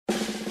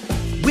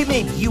We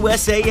made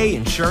USAA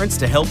Insurance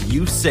to help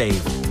you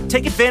save.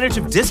 Take advantage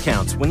of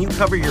discounts when you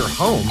cover your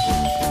home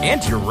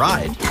and your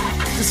ride.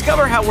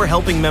 Discover how we're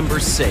helping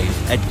members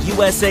save at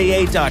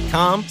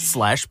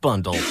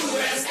USAA.com/bundle.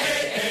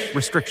 USAA.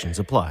 Restrictions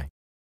apply.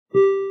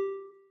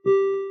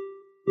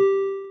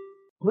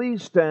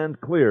 Please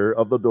stand clear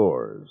of the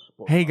doors.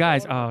 Hey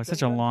guys, it's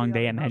such a long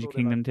day at Magic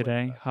Kingdom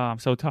today. I'm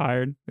so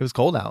tired. It was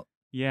cold out.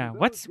 Yeah,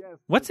 what's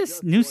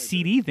this new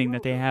CD thing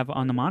that they have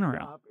on the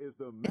monorail?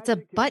 It's a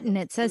button.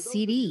 It says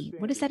CD.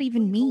 What does that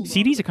even mean?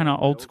 CDs are kind of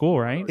old school,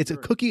 right? It's a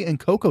cookie and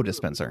cocoa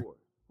dispenser.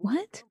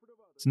 What?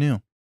 It's new.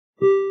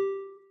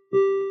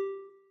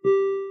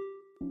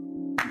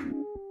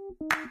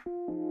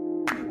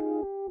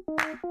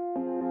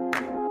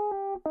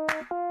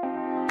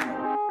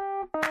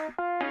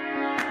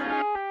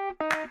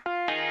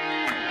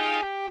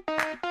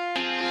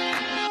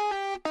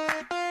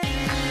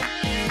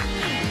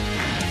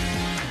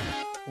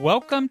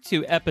 Welcome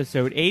to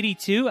episode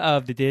 82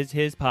 of the Diz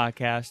His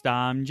podcast.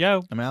 I'm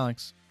Joe. I'm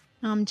Alex.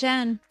 I'm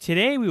Jen.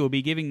 Today we will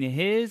be giving the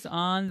His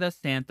on the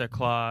Santa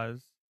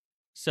Claus.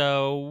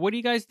 So, what do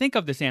you guys think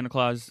of the Santa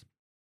Claus?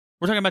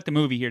 We're talking about the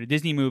movie here, the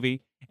Disney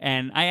movie,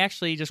 and I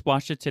actually just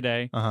watched it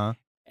today.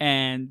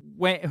 And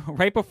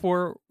right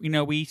before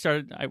we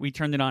turned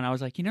it on, I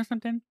was like, you know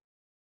something?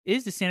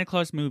 Is the Santa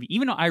Claus movie,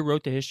 even though I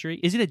wrote the history,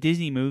 is it a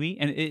Disney movie?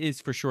 And it is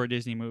for sure a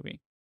Disney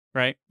movie.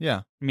 Right?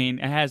 Yeah. I mean,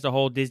 it has the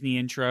whole Disney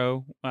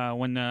intro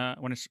when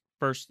it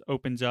first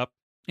opens up.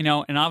 And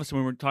obviously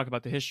when we're talking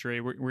about the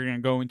history, we're going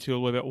to go into a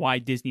little bit why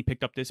Disney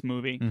picked up this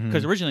movie.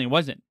 Because originally it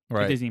wasn't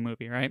a Disney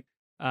movie, right?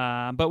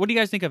 But what do you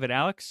guys think of it,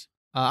 Alex?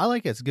 I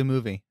like it. It's a good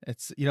movie.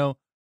 It's,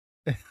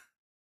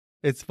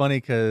 it's funny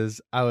because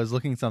I was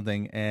looking at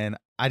something and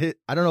I don't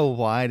know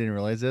why I didn't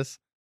realize this.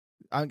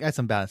 I got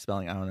some bad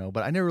spelling, I don't know,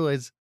 but I never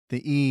realized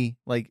the E,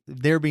 like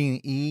there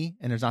being E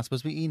and there's not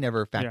supposed to be E,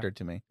 never factored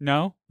to me.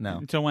 No? No.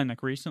 Until when?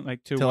 Like recent?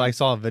 Like two? Until I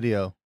saw a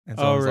video and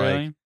someone was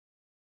really? like,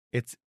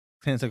 it's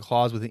Santa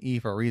Claus with an E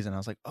for a reason. I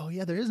was like, oh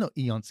yeah, there is no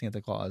E on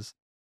Santa Claus.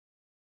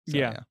 So,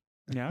 yeah.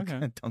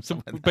 Okay.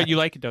 So, but you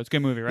like it though. It's a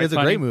good movie, right? Yeah, it's a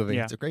Funny? great movie.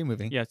 Yeah. It's a great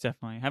movie. Yeah, it's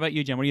definitely. How about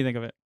you, Jen? What do you think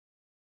of it?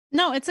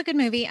 No, it's a good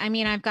movie. I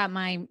mean, I've got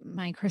my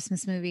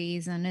Christmas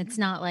movies, and it's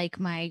not like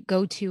my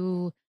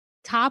go-to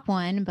top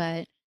one,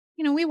 but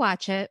we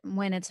watch it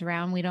when it's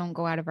around. We don't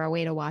go out of our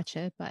way to watch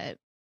it, but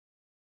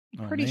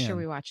I'm pretty sure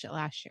we watched it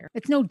last year.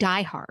 It's no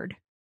Die Hard.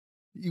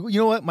 You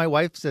know what? My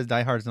wife says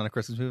Die Hard is not a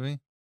Christmas movie.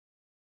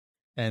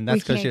 And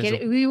that's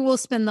because we will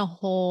spend the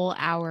whole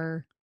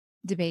hour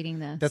debating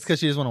this. That's because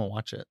she doesn't want to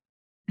watch it.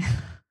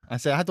 I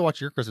said, I have to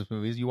watch your Christmas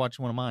movies. You watch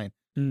one of mine.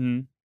 Mm-hmm.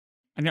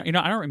 I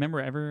don't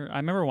remember ever. I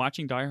remember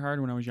watching Die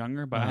Hard when I was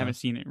younger, but I haven't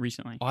seen it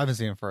recently. Oh, I haven't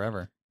seen it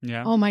forever.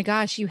 Yeah. Oh my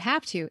gosh, you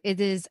have to.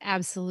 It is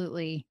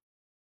absolutely.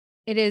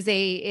 It is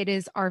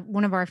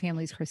one of our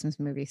family's Christmas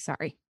movies.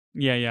 Sorry.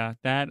 Yeah.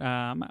 That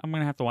I'm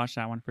gonna have to watch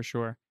that one for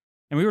sure.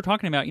 And we were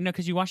talking about,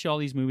 because you watch all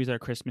these movies that are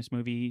Christmas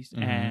movies,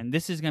 and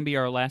this is gonna be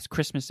our last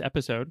Christmas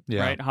episode,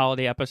 right?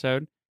 Holiday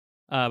episode,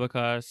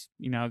 because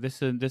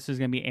this is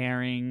gonna be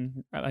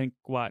airing. I think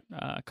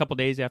a couple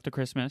days after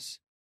Christmas,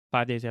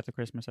 5 days after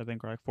Christmas, I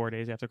think, or like 4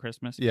 days after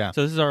Christmas. Yeah.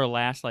 So this is our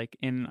last,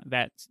 in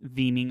that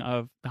theming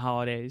of the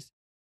holidays.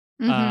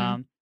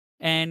 Mm-hmm.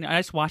 And I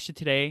just watched it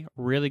today.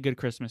 Really good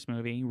Christmas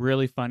movie.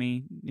 Really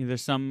funny.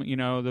 There's some,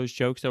 those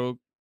jokes that will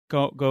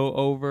go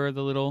over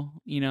the little,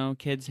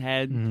 kid's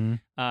head.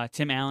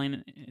 Tim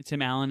Allen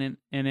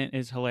in it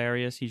is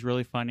hilarious. He's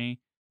really funny.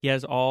 He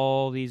has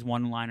all these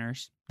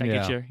one-liners that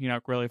get you,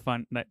 really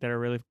fun, that are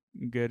really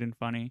good and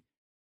funny.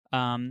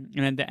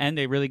 And at the end,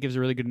 it really gives a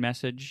really good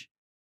message.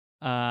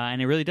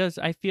 And it really does.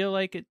 I feel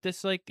like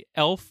this, like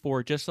Elf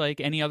or just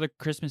like any other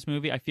Christmas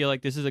movie, I feel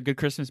like this is a good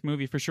Christmas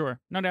movie for sure.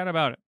 No doubt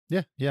about it.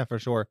 Yeah, for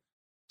sure.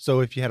 So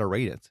if you had to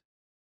rate it,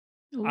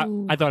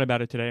 I thought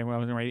about it today when I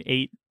was going to rate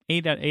it.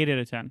 8 out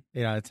of 10.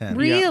 8 out of 10.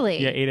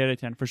 Really? Yeah, 8 out of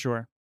 10 for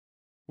sure.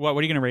 What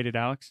are you going to rate it,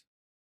 Alex?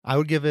 I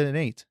would give it an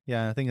 8.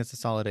 Yeah, I think it's a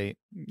solid 8.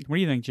 What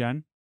do you think,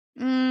 Jen?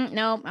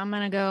 No, I'm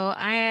gonna go.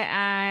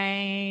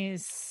 I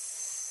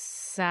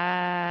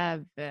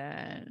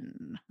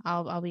 7.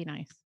 I'll be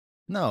nice.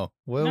 No.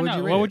 What would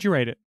you rate? What would you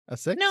rate it? A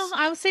 6? No,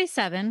 I would say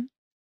 7.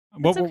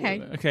 It's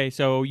okay. Okay,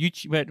 so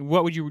but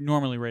what would you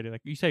normally rate it?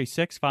 Like you say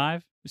 6,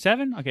 5,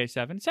 7? Okay,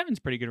 7. 7's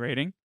pretty good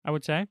rating, I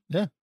would say.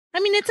 Yeah. I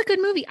mean, it's a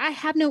good movie. I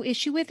have no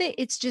issue with it.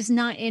 It's just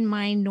not in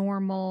my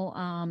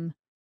normal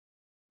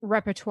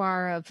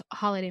repertoire of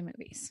holiday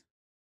movies.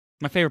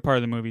 My favorite part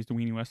of the movie is the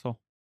weenie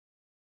whistle.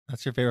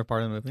 That's your favorite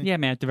part of the movie? Yeah,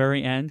 man. At the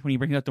very end, when he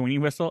brings out the weenie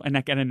whistle, and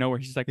that out of nowhere,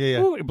 he's like,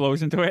 ooh, it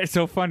blows into it. It's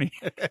so funny.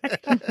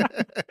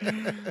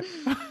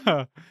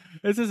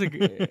 This is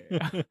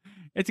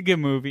it's a good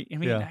movie. I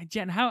mean,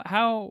 Jen,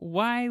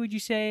 why would you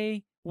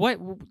say, what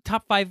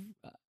top 5,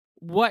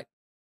 what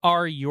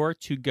are your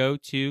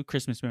to-go-to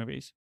Christmas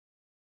movies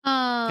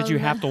that you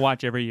have to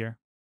watch every year?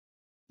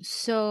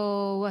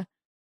 So,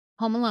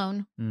 Home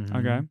Alone. Mm-hmm.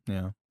 Okay.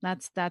 Yeah.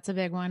 That's a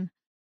big one.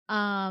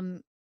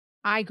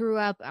 I grew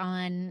up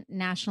on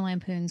National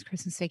Lampoon's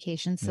Christmas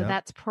Vacation, so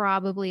that's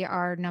probably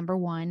our number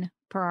one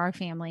for our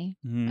family.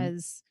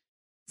 As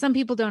Some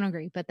people don't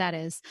agree, but that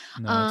is.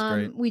 No, that's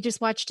great. We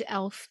just watched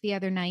Elf the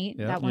other night.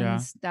 Yep.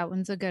 That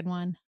one's a good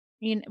one.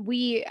 I mean,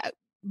 we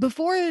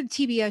before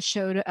TBS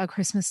showed A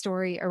Christmas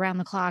Story around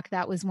the clock,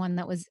 that was one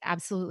that was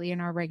absolutely in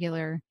our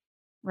regular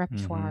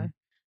repertoire.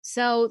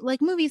 So,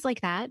 like movies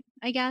like that,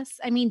 I guess.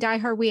 I mean, Die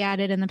Hard we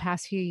added in the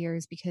past few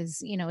years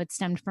because, it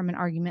stemmed from an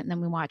argument and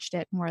then we watched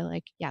it and we're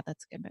like, yeah,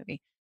 that's a good movie.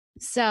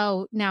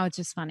 So now it's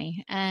just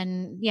funny.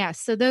 And yeah,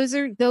 so those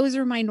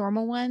are my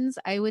normal ones.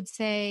 I would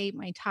say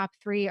my top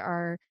 3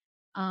 are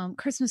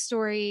Christmas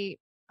Story,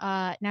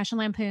 National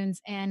Lampoons,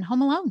 and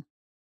Home Alone.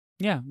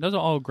 Yeah, those are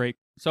all great.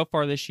 So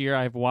far this year,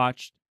 I've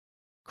watched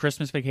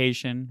Christmas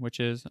Vacation,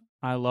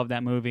 I love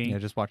that movie. Yeah, I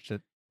just watched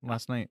it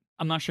last night.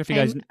 I'm not sure if you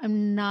guys...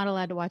 I'm not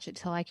allowed to watch it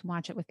till I can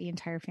watch it with the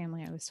entire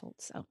family, I was told.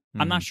 So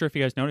I'm not sure if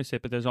you guys noticed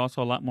it, but there's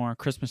also a lot more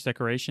Christmas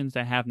decorations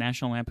that have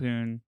National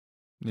Lampoon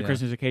The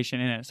Christmas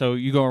Vacation in it. So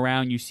you go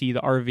around, you see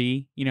the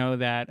RV,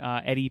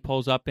 that Eddie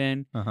pulls up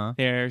in.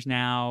 There's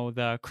now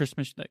the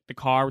Christmas, the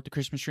car with the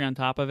Christmas tree on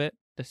top of it,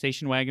 the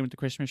station wagon with the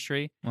Christmas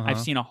tree.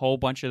 I've seen a whole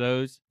bunch of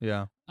those.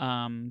 Yeah.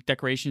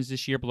 Decorations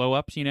this year, blow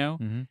ups.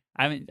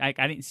 I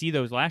didn't see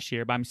those last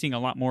year, but I'm seeing a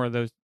lot more of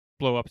those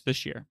blow ups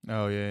this year.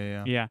 Oh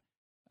yeah. Yeah.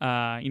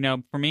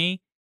 For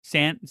me,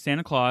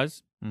 Santa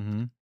Claus,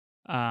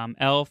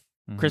 Elf.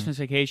 Christmas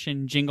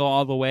Vacation, Jingle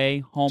All the Way,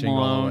 Home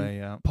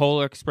Alone,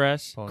 Polar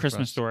Express,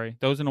 Christmas Story.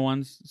 Those are the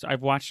ones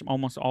I've watched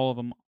almost all of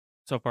them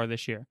so far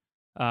this year.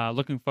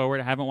 Looking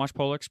forward, I haven't watched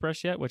Polar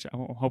Express yet, which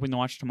I'm hoping to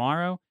watch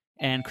tomorrow.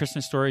 And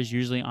Christmas Story is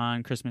usually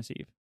on Christmas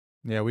Eve.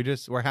 Yeah,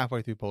 we're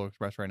halfway through Polar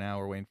Express right now.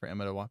 We're waiting for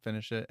Emma to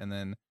finish it, and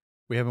then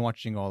we haven't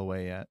watched Jingle All the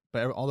Way yet.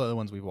 But all the other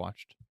ones we've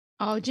watched.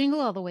 Oh,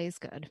 Jingle All the Way is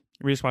good.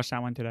 We just watched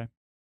that one today.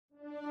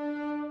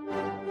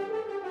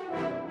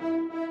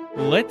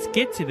 Let's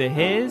get to the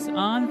his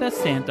on the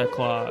Santa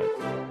Claus.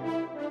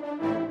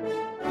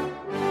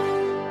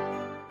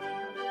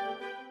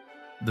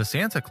 The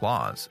Santa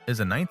Claus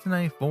is a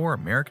 1994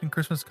 American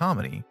Christmas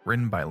comedy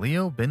written by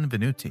Leo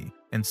Benvenuti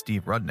and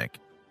Steve Rudnick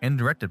and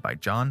directed by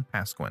John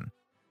Pasquin.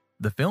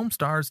 The film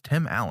stars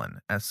Tim Allen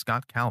as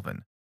Scott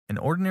Calvin, an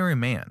ordinary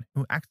man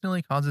who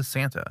accidentally causes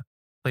Santa,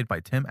 played by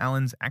Tim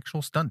Allen's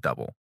actual stunt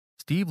double,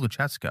 Steve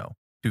Luchesko,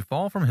 to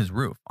fall from his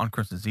roof on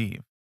Christmas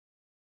Eve.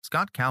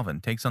 Scott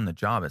Calvin takes on the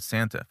job as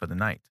Santa for the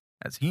night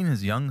as he and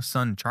his young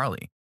son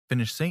Charlie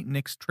finish St.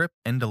 Nick's trip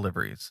and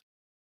deliveries.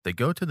 They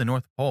go to the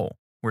North Pole,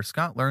 where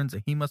Scott learns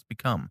that he must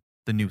become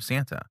the new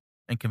Santa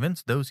and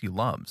convince those he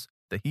loves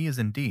that he is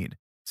indeed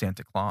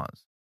Santa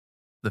Claus.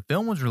 The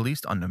film was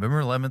released on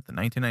November 11th,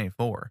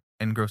 1994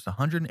 and grossed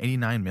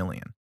 $189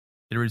 million.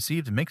 It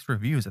received mixed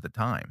reviews at the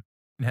time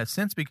and has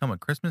since become a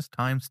Christmas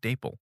time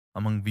staple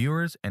among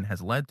viewers and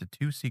has led to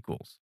 2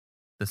 sequels,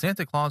 The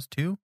Santa Claus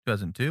 2,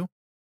 2002,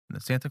 and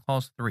The Santa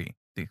Claus 3,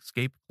 The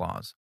Escape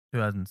Clause,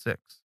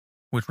 2006,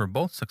 which were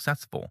both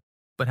successful,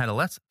 but had a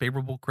less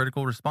favorable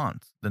critical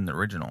response than the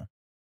original.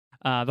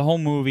 The whole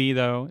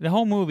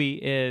movie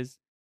is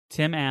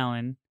Tim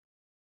Allen,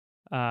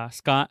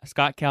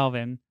 Scott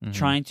Calvin,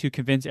 trying to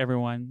convince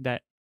everyone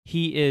that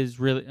he is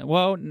really...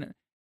 Well,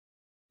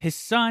 his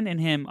son and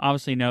him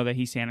obviously know that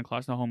he's Santa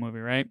Claus the whole movie,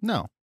 right?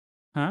 No.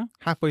 Huh?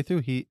 Halfway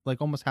through,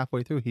 almost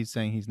halfway through, he's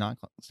saying he's not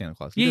Santa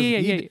Claus.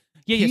 He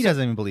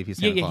doesn't even believe he's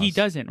Santa Claus. Yeah, he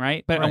doesn't,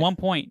 right? But at one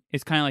point,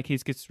 it's kind of like he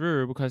gets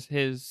through because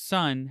his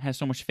son has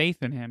so much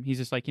faith in him. He's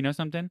just like, you know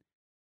something?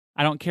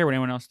 I don't care what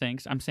anyone else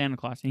thinks. I'm Santa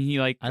Claus. And he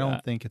I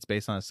don't think it's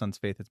based on his son's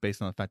faith. It's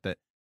based on the fact that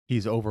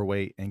he's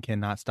overweight and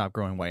cannot stop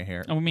growing white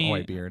hair,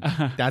 white beard.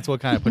 That's what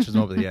kind of pushes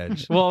him over the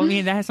edge. Well,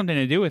 that has something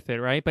to do with it,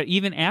 right? But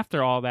even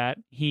after all that,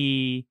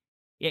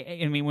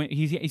 when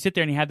he sit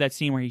there and he had that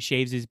scene where he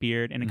shaves his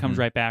beard and it comes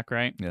right back,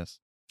 right? Yes.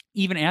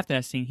 Even after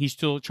that scene, he's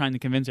still trying to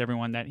convince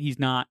everyone that he's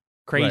not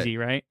crazy,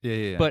 right?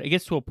 Yeah. But it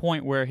gets to a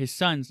point where his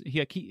sons,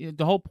 the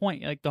whole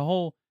point, the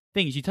whole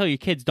thing is you tell your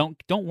kids, don't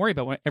worry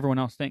about what everyone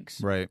else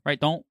thinks. Right. Right?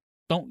 Don't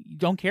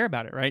care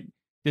about it, right?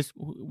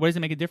 What does it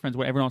make a difference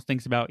what everyone else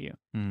thinks about you?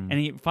 And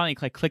he finally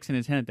clicks in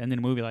his head at the end of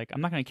the movie, like,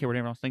 I'm not going to care what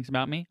everyone else thinks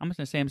about me. I'm just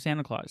going to say I'm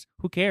Santa Claus.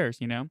 Who cares,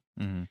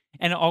 And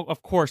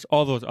of course,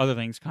 all those other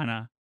things kind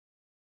of,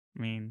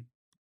 when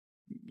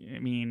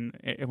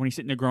he's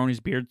sitting there growing his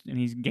beard and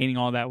he's gaining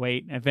all that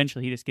weight,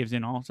 eventually he just gives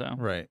in also.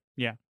 Right.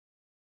 Yeah.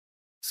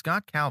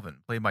 Scott Calvin,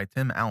 played by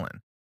Tim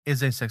Allen,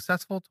 is a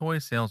successful toy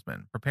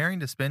salesman preparing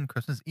to spend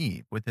Christmas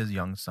Eve with his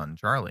young son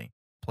Charlie,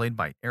 played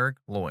by Eric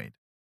Lloyd.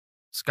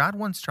 Scott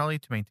wants Charlie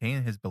to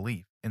maintain his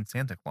belief in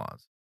Santa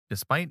Claus,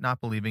 despite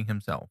not believing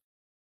himself.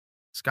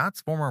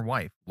 Scott's former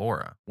wife,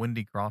 Laura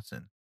Wendy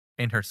Crossan,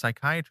 and her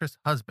psychiatrist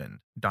husband,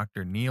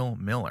 Dr. Neil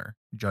Miller,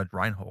 Judge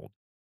Reinhold,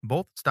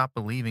 both stop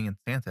believing in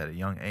Santa at a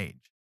young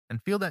age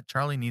and feel that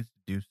Charlie needs to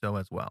do so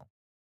as well.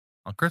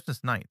 On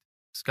Christmas night,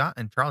 Scott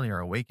and Charlie are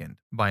awakened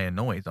by a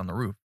noise on the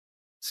roof.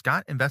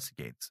 Scott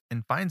investigates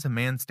and finds a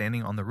man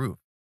standing on the roof,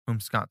 whom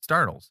Scott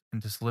startles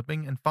into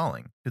slipping and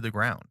falling to the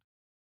ground.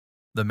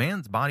 The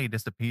man's body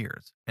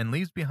disappears and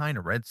leaves behind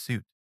a red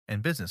suit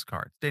and business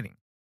card stating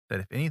that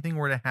if anything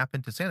were to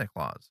happen to Santa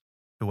Claus,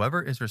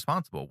 whoever is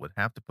responsible would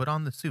have to put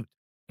on the suit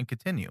and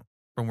continue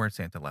from where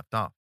Santa left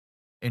off.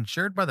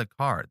 Ensured by the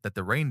card that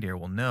the reindeer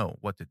will know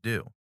what to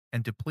do,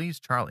 and to please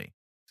Charlie,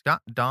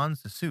 Scott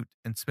dons the suit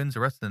and spends the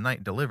rest of the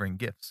night delivering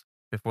gifts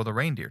before the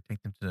reindeer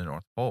take them to the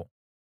North Pole.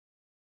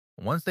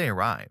 Once they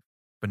arrive,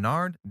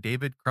 Bernard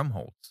David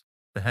Krumholtz,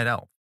 the head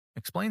elf,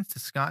 explains to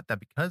Scott that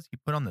because he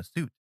put on the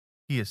suit,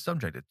 he is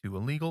subjected to a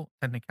legal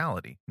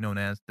technicality known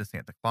as the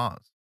Santa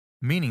Claus,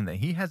 meaning that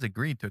he has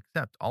agreed to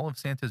accept all of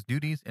Santa's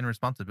duties and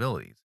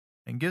responsibilities,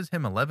 and gives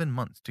him 11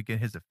 months to get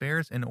his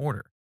affairs in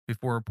order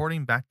before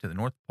reporting back to the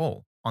North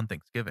Pole on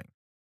Thanksgiving.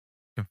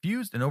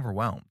 Confused and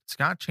overwhelmed,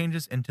 Scott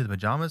changes into the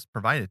pajamas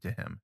provided to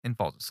him and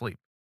falls asleep.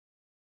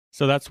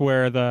 So that's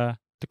where the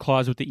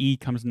clause with the E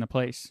comes into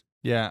place.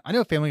 Yeah, I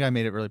know Family Guy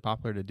made it really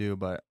popular to do,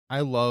 but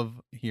I love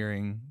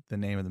hearing the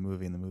name of the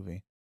movie in the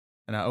movie.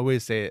 And I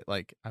always say it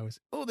like,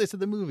 they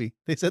said the movie.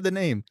 They said the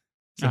name.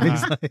 So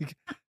he's like,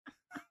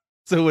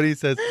 so when he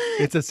says,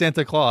 it's a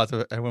Santa Claus,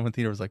 everyone in the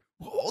theater was like,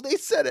 oh, they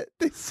said it.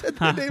 They said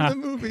the name of the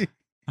movie.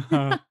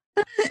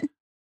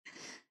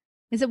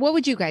 What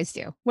would you guys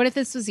do? What if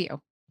this was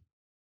you?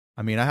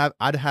 I mean,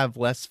 I'd have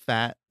less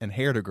fat and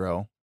hair to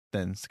grow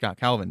than Scott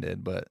Calvin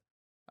did, but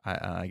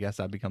I guess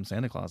I'd become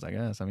Santa Claus. I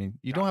guess. I mean,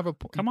 you don't have a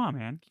come on,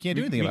 man. You can't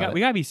do anything about it.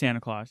 We gotta be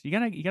Santa Claus. You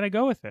gotta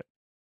go with it.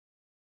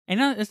 And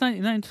it's not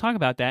nothing to talk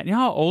about that. You know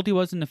how old he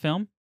was in the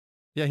film?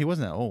 Yeah, he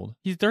wasn't that old.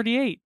 He's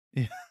 38.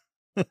 Yeah.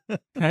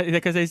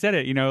 Because they said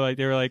it, like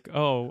they were like,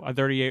 oh, a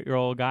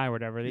 38-year-old guy or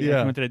whatever. They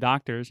went to the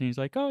doctors and he's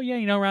like, oh yeah,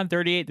 around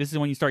 38, this is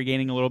when you start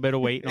gaining a little bit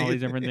of weight and all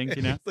these different things,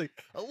 It's like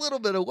a little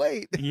bit of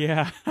weight.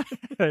 Yeah.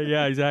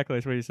 Yeah, exactly.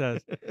 That's what he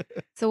says.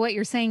 So what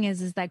you're saying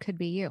is that could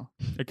be you.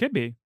 It could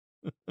be.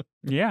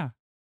 Yeah.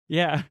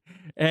 Yeah.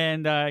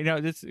 And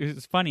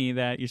it's funny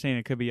that you're saying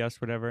it could be us,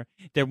 whatever.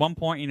 At one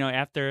point,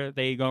 after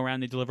they go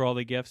around, they deliver all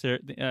the gifts,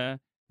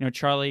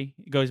 Charlie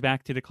goes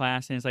back to the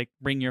class and it's like,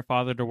 bring your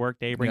father to work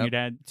day, bring your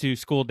dad to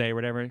school day,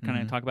 whatever,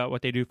 kind of talk about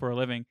what they do for a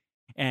living.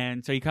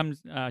 And so he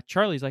comes,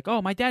 Charlie's like,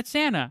 oh, my dad's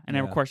Santa. And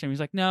I question him. He's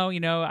like, no,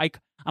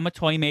 I'm a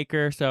toy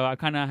maker. So I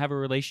kind of have a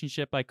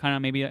relationship. Like kind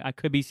of maybe I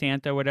could be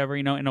Santa, whatever,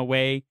 in a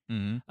way.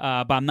 Mm-hmm.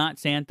 But I'm not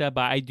Santa,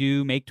 but I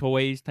do make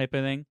toys type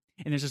of thing.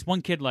 And there's this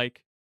one kid and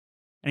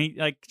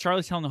he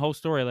Charlie's telling the whole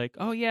story like,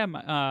 oh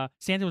yeah,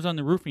 Santa was on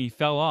the roof and he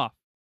fell off.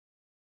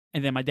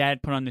 And then my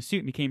dad put on the suit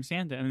and became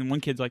Santa. And then one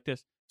kid's like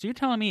this. So you're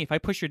telling me if I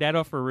push your dad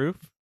off a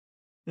roof,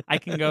 I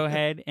can go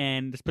ahead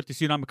and just put the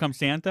suit on and become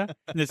Santa?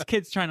 And this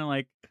kid's trying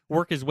to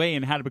work his way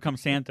in how to become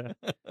Santa.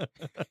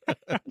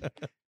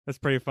 That's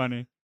pretty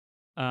funny.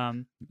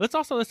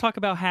 Let's talk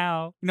about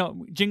how,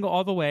 Jingle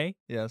All the Way.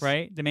 Yes.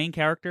 Right? The main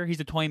character, he's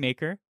a toy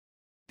maker.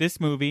 This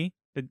movie,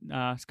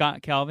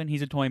 Scott Calvin,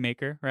 he's a toy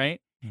maker,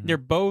 right? Mm-hmm. They're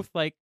both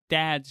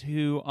dads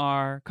who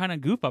are kind of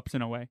goof ups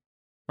in a way.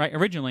 Right?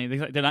 Originally,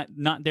 they're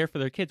not there for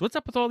their kids. What's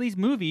up with all these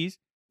movies,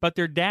 but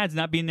their dads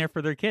not being there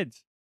for their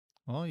kids?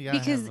 Well,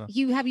 because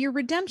you have your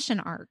redemption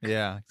arc.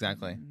 Yeah,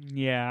 exactly.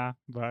 Yeah,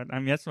 but I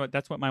mean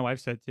that's what my wife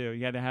said too.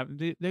 You had to have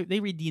they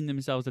redeem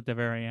themselves at the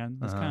very end.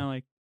 It's kind of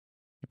like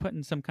you're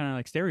putting some kind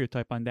of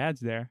stereotype on dads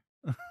there.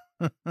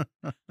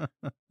 The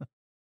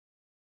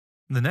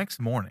next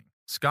morning,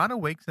 Scott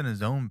awakes in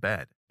his own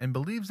bed and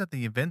believes that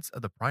the events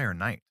of the prior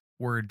night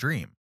were a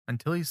dream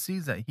until he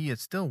sees that he is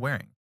still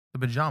wearing the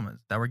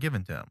pajamas that were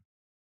given to him.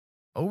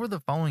 Over the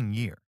following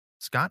year,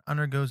 Scott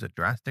undergoes a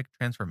drastic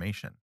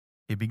transformation.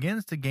 He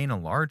begins to gain a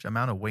large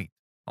amount of weight,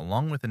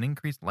 along with an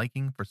increased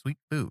liking for sweet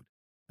food,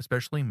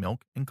 especially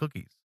milk and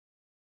cookies.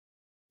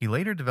 He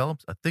later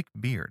develops a thick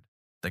beard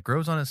that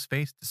grows on his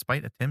face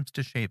despite attempts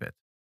to shave it,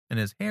 and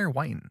his hair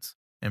whitens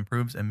and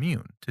proves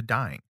immune to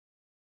dying.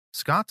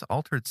 Scott's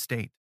altered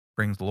state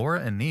brings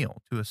Laura and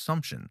Neil to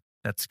assumption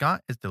that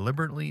Scott is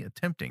deliberately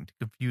attempting to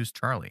confuse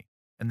Charlie,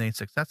 and they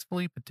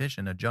successfully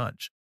petition a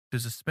judge to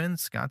suspend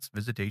Scott's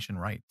visitation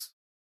rights.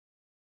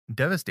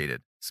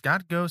 Devastated,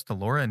 Scott goes to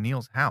Laura and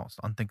Neil's house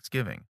on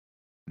Thanksgiving.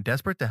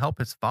 Desperate to help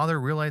his father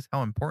realize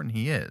how important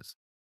he is,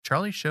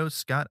 Charlie shows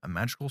Scott a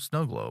magical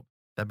snow globe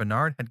that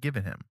Bernard had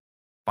given him,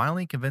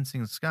 finally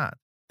convincing Scott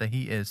that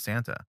he is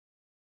Santa.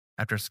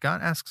 After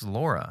Scott asks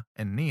Laura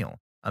and Neil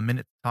a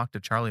minute to talk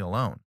to Charlie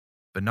alone,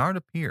 Bernard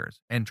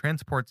appears and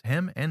transports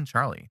him and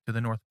Charlie to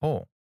the North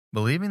Pole.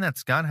 Believing that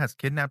Scott has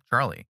kidnapped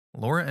Charlie,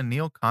 Laura and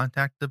Neil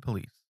contact the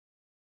police.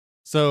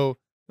 So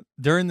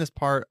during this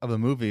part of the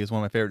movie is one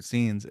of my favorite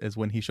scenes is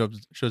when he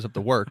shows up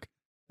to work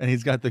and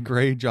he's got the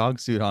gray jog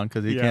suit on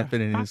because he can't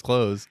fit in his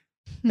clothes.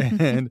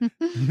 And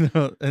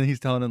and he's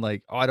telling him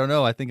oh, I don't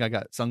know, I think I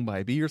got stung by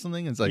a bee or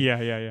something. And it's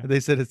yeah. They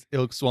said his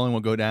swelling will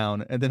go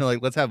down, and then they're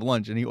like, let's have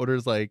lunch, and he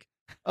orders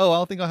oh, I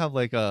don't think I'll have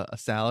a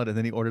salad, and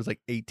then he orders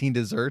 18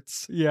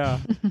 desserts. Yeah,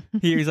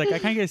 he's like, I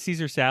can't get a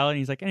Caesar salad, and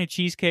he's like, and a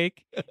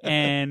cheesecake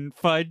and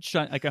fudge,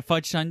 a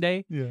fudge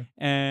sundae,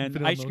 and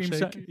vanilla ice cream,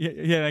 milkshake.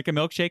 yeah, a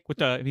milkshake with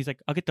the. He's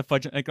like, I'll get the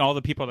fudge. All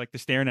the people are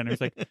staring at him.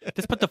 He's like,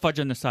 just put the fudge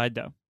on the side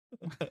though.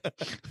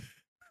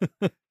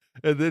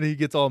 And then he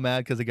gets all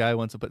mad because the guy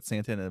wants to put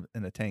Santa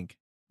in a tank.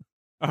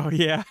 Oh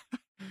yeah,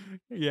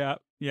 yeah.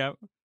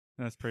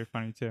 That's pretty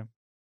funny too.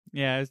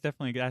 Yeah, it's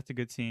definitely that's a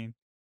good scene,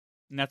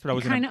 and that's what I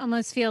was kind of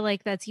almost feel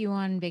like that's you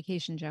on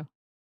vacation, Joe.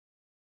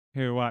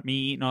 Who? What? Me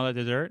eating all that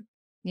dessert?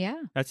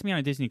 Yeah. That's me on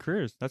a Disney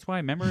cruise. That's why I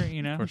remember.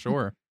 For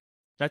sure.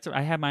 That's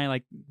I have my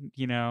I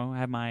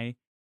have my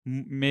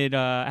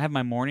I have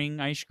my morning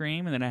ice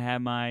cream, and then I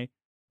have my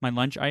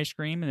lunch ice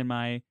cream, and then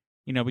my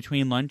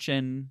between lunch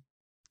and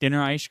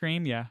dinner ice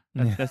cream. Yeah,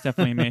 that's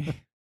definitely me.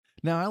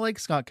 Now I like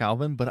Scott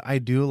Calvin, but I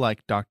do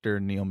like Dr.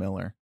 Neil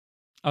Miller.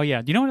 Oh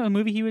yeah, do you know what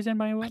movie he was in?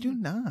 By the way, I do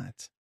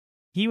not.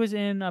 He was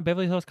in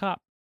Beverly Hills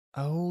Cop.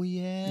 Oh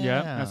yeah,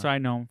 Yeah, that's where I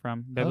know him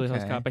from, Beverly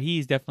Hills Cop. But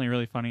he's definitely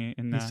really funny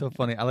in that. He's so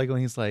funny. I like when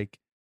he's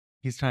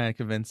trying to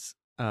convince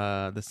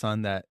the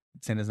son that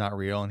Santa's not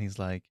real, and he's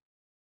like,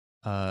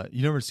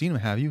 "You never seen him,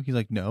 have you?" He's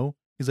like, "No."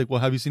 He's like,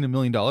 "Well, have you seen $1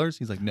 million?"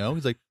 He's like, "No."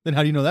 He's like, "Then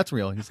how do you know that's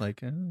real?" He's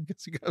like, "I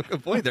guess you got a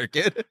good point there,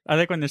 kid." I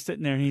like when they're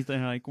sitting there and he's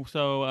like,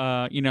 "So,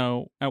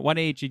 at what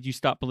age did you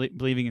stop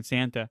believing in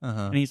Santa?"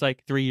 And he's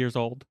like, 3 years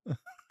old.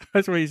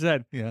 That's what he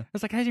said. Yeah. I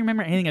was like, how do you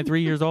remember anything at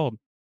 3 years old?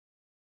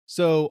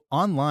 So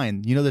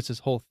online, there's this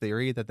whole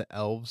theory that the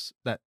elves,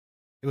 that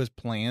it was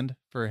planned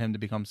for him to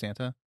become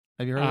Santa.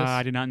 Have you heard of this?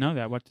 I did not know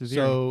that. What's the theory?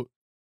 So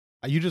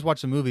you just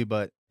watched the movie,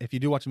 but if you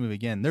do watch the movie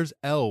again, there's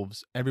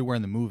elves everywhere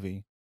in the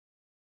movie.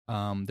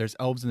 There's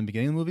elves in the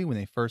beginning of the movie when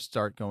they first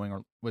start going,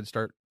 or when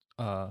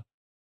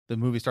the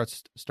movie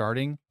starts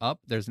starting up.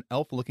 There's an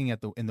elf looking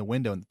in the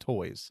window in the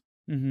toys.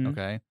 Mm-hmm.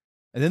 Okay,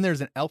 and then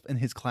there's an elf in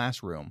his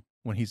classroom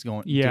when he's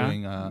doing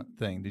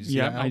thing. Did you see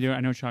that elf? I do. I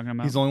know what you're talking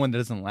about. He's the only one that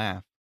doesn't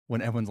laugh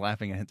when everyone's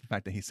laughing at the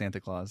fact that he's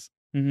Santa Claus,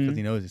 because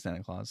he knows he's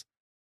Santa Claus.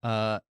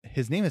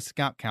 His name is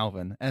Scott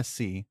Calvin,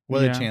 SC.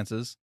 What are the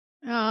chances?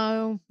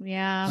 Oh,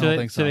 yeah. So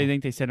they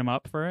think they set him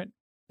up for it?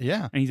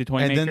 Yeah. And he's a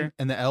toy maker?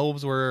 And the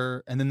elves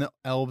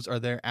are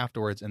there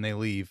afterwards, and they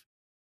leave.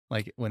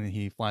 Like, when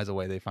he flies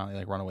away, they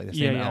finally run away. The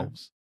same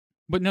elves.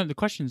 But no, the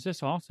question is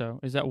this also,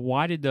 is that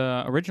why did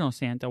the original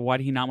Santa, why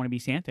did he not want to be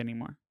Santa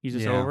anymore? He's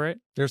just over it?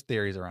 There's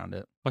theories around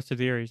it. What's the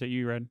theories that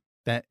you read?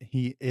 That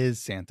he is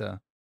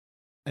Santa,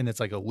 and it's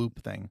like a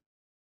loop thing.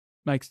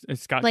 Like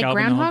Scott like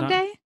Calvin Groundhog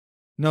Day?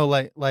 No,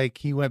 like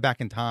he went back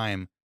in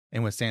time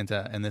and was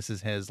Santa, and this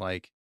is his,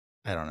 I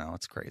don't know,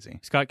 it's crazy.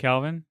 Scott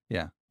Calvin?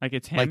 Yeah. Like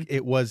it's him? Like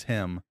it was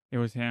him. It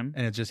was him?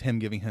 And it's just him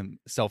giving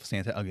himself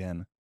Santa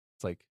again.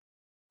 It's like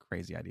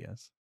crazy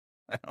ideas.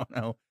 I don't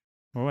know.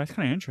 Well, that's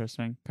kind of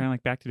interesting. Kind of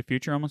like Back to the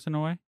Future almost in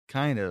a way?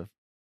 Kind of.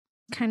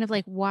 Kind of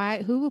like,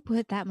 who would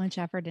put that much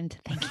effort into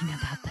thinking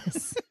about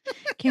this?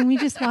 Can we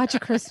just watch a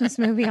Christmas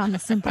movie on the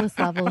simplest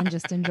level and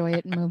just enjoy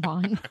it and move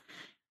on?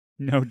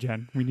 No,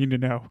 Jen. We need to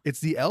know. It's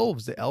the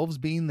elves. The elves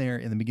being there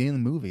in the beginning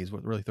of the movie is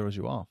what really throws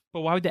you off.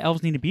 But why would the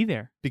elves need to be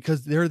there?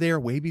 Because they're there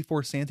way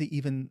before Santa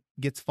even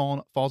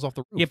falls off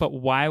the roof. Yeah, but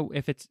why,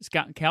 if it's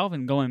Scott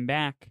Calvin going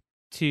back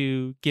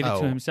to give it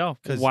to himself,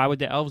 why would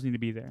the elves need to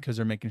be there? Because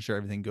they're making sure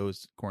everything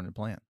goes according to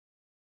plan.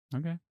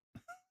 Okay.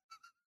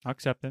 I'll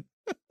accept it.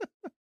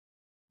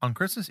 On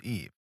Christmas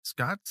Eve,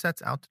 Scott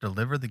sets out to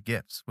deliver the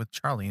gifts with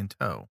Charlie in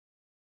tow.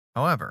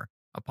 However,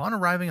 upon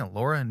arriving at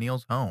Laura and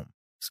Neil's home,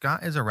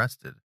 Scott is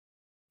arrested.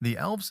 The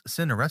elves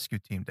send a rescue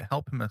team to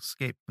help him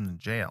escape from the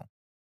jail.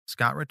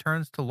 Scott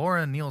returns to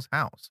Laura and Neil's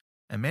house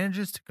and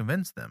manages to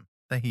convince them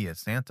that he is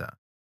Santa,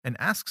 and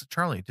asks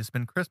Charlie to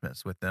spend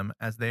Christmas with them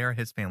as they are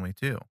his family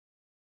too.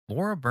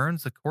 Laura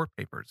burns the court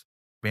papers,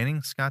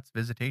 banning Scott's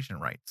visitation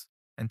rights,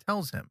 and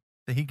tells him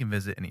that he can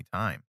visit any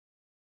time.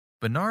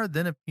 Bernard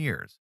then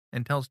appears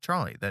and tells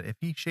Charlie that if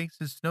he shakes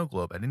his snow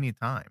globe at any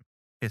time,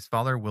 his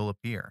father will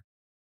appear.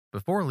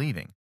 Before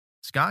leaving,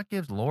 Scott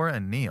gives Laura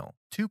and Neil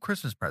 2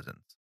 Christmas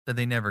presents that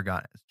they never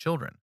got as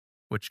children,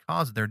 which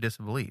caused their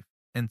disbelief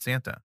in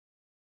Santa.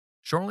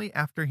 Shortly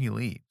after he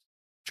leaves,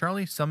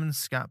 Charlie summons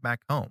Scott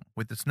back home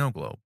with the snow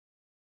globe.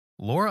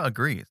 Laura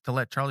agrees to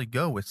let Charlie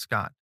go with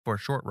Scott for a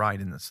short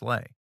ride in the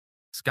sleigh.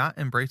 Scott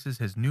embraces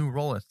his new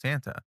role as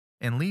Santa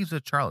and leaves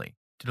with Charlie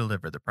to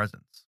deliver the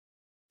presents.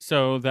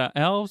 So the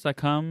elves that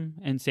come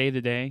and save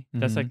the day,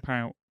 that's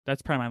probably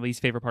my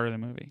least favorite part of the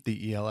movie.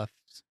 The ELFs.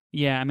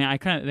 Yeah, I mean, I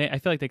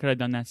feel like they could have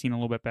done that scene a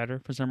little bit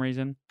better for some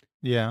reason.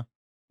 Yeah.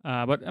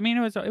 But I mean,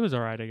 it was all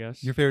right, I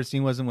guess. Your favorite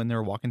scene wasn't when they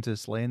were walking to the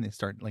sleigh and they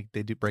start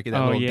they do break it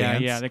that little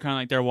dance. Yeah, they're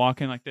kind of they're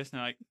walking like this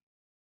and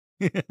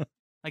they're like,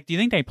 like, do you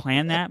think they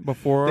planned that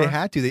before? They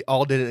had to. They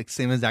all did it at the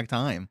same exact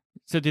time.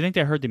 So do you think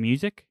they heard the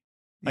music?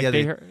 Like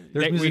there's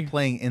music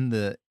playing in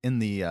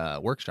the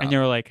workshop, and they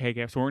were like, "Hey,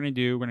 guys, what we're gonna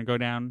do? We're gonna go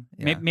down.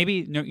 Yeah.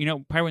 Maybe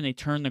probably when they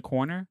turned the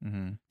corner,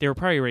 they were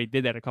probably already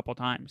did that a couple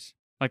times.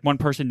 Like one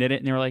person did it,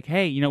 and they were like,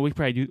 "Hey, we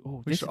probably do.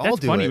 Oh,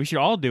 that's funny. We should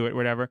all do it,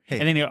 whatever." Hey.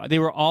 And then they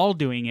were all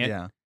doing it.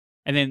 Yeah.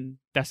 And then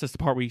that's just the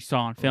part we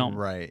saw on film.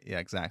 Right. Yeah.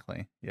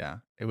 Exactly. Yeah.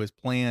 It was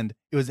planned.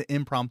 It was an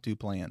impromptu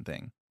plan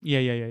thing. Yeah.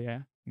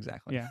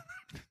 Exactly. Yeah.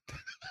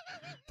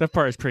 That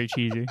part is pretty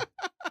cheesy,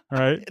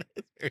 right? It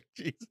is very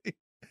cheesy.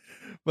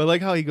 But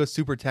like how he goes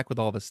super tech with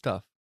all of his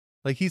stuff.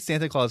 Like he's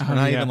Santa Claus for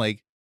even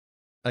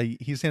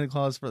he's Santa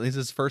Claus for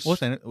his first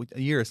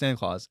year of Santa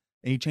Claus,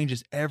 and he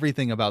changes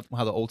everything about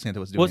how the old Santa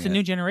was doing. Well, it's a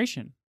new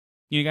generation.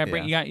 You gotta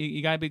bring.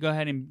 You gotta go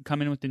ahead and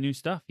come in with the new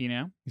stuff.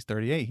 He's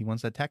 38. He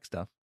wants that tech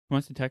stuff. He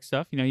wants the tech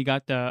stuff. You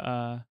got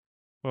the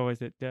what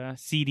was it? The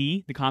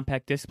CD, the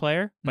compact disc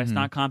player, but it's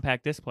not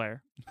compact disc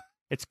player.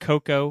 It's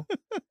Coco.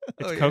 It's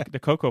Oh, yeah. The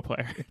Coco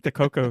player, the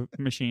Coco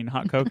machine,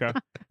 hot cocoa,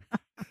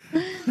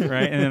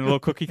 right? And then a little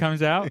cookie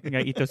comes out. You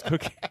gotta eat those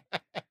cookies.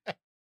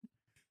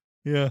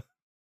 Yeah.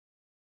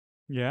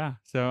 Yeah.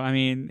 So I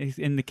mean,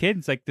 and the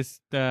kids like this.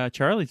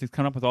 Charlie's just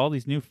coming up with all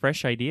these new,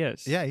 fresh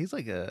ideas. Yeah, he's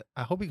like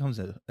I hope he comes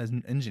as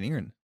an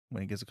engineer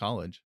when he gets to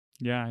college.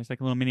 Yeah, he's like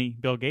a little mini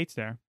Bill Gates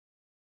there.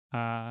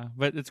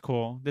 But it's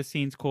cool. This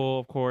scene's cool,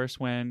 of course.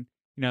 When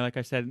like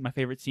I said, my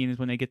favorite scene is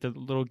when they get the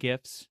little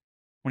gifts.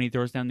 When he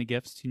throws down the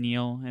gifts to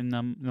Neil and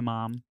the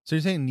mom. So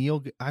you're saying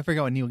Neil? I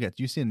forgot what Neil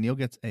gets. You see, Neil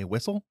gets a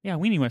whistle. Yeah,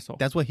 weenie whistle.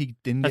 That's what he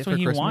didn't That's get what for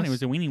he Christmas. wanted. It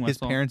was a weenie whistle. His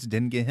parents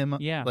didn't get him.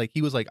 Yeah. Like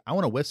he was like, I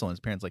want a whistle, and his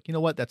parents like, you know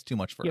what? That's too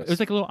much for Yeah, us. it was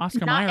like a little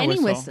Oscar Not Mayer any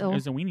whistle. whistle. It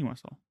was a weenie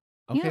whistle.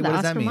 Okay, yeah, what the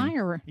does that Oscar mean?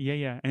 Mayer.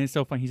 Yeah, and it's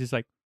so funny. He's just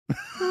like,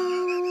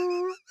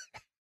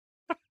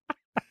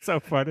 so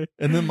funny.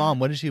 And then mom,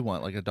 what did she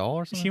want? Like a doll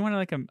or something? She wanted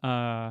like a.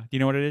 Do you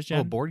know what it is, Jen?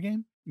 a board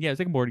game. Yeah, it's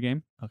like a board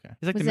game. Okay,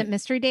 It's like Was the it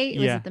Mystery Date?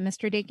 Yeah. Was it the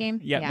Mystery Date game?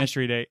 yeah,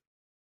 mystery date.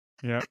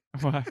 Yeah,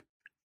 Why?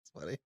 that's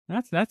funny.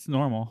 That's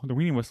normal. The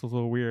weenie whistle's a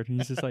little weird.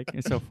 He's just like,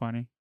 it's so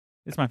funny.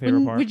 It's my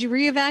favorite part. Would you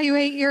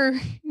reevaluate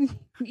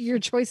your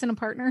choice in a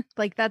partner?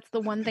 Like that's the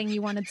one thing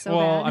you wanted so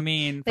well, bad I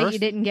mean, that first you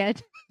didn't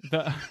get.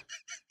 the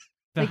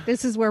Like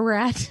this is where we're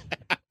at.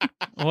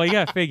 well, you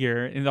gotta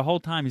figure, and the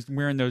whole time he's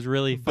wearing those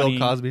really Bill funny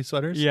Cosby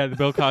sweaters. Yeah, the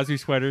Bill Cosby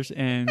sweaters,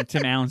 and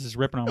Tim Allen's just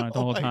ripping on it the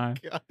Oh whole my time.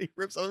 God, he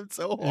rips on it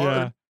so hard.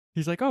 Yeah,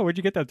 he's like, "Oh, where'd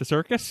you get that? At the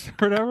circus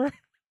or whatever?"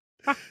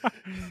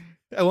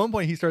 At one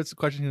point, he starts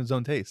questioning his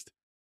own taste.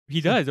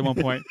 He does at one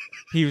point.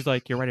 He was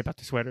like, "You're right about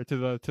the sweater"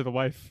 to the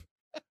wife.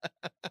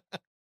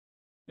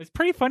 It's a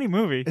pretty funny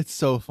movie. It's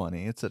so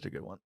funny. It's such a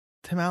good one.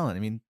 Tim Allen. I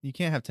mean, you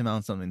can't have Tim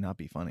Allen something not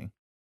be funny.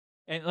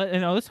 And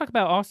let's talk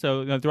about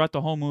also throughout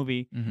the whole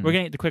movie. Mhm. We're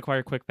gonna get the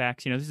quick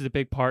facts. This is a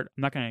big part.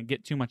 I'm not gonna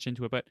get too much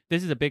into it, but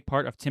this is a big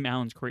part of Tim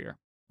Allen's career.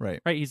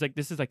 Right. Right? He's like,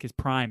 this is like his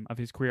prime of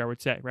his career, I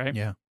would say. Right?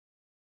 Yeah.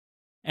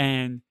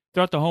 And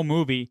throughout the whole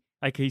movie,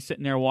 like he's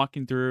sitting there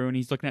walking through and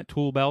he's looking at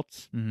tool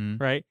belts, Mm-hmm.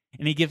 right?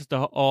 And he gives the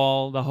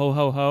ho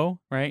ho ho,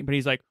 right? But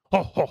he's like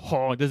ho ho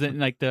ho. It doesn't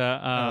like the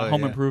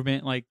Home yeah.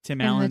 Improvement like Tim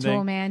And Allen the Tool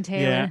thing. Man Yeah,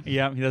 Taylor.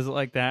 yeah, he does it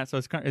like that. So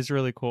it's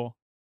really cool.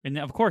 And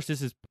of course,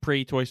 this is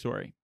pre Toy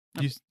Story.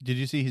 Did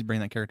you see he's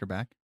bringing that character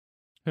back?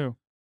 Who?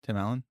 Tim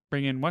Allen?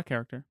 Bring in what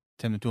character?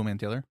 Tim the Toolman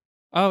Taylor?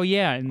 Oh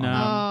yeah, and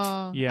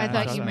I yeah,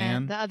 thought Last you Man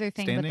meant the other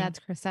thing, Standing? but that's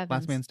Chris Evans.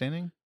 Last Man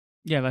Standing?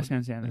 yeah, Last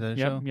Man Is Standing. that a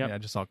Yep, show? yep. Yeah, I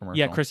just saw a commercial.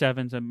 Yeah, Chris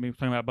Evans. I'm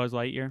talking about Buzz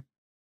Lightyear.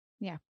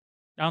 Yeah.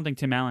 I don't think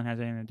Tim Allen has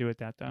anything to do with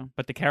that though.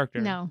 But the character.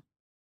 No.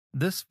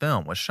 This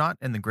film was shot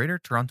in the Greater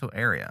Toronto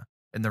area,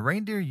 and the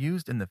reindeer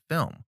used in the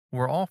film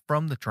were all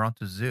from the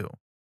Toronto Zoo.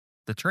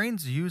 The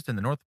trains used in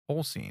the North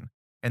Pole scene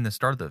and the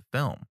start of the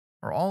film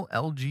are all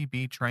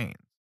LGB trains.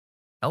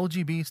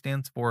 LGB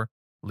stands for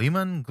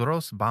Lehmann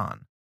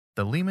Grossbahn,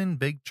 the Lehman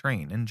Big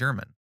Train in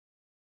German.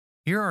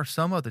 Here are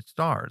some of the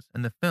stars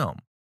in the film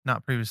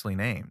not previously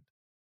named.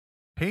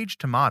 Paige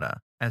Tamada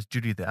as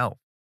Judy the Elf,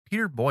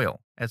 Peter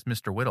Boyle as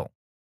Mr. Whittle,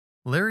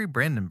 Larry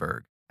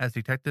Brandenburg as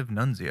Detective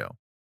Nunzio,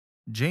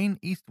 Jane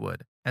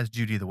Eastwood as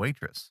Judy the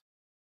Waitress,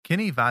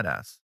 Kenny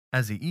Vadas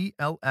as the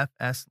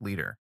ELFS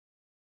leader,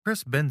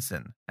 Chris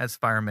Benson as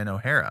Fireman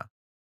O'Hara,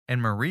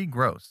 and Marie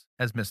Gross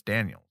as Miss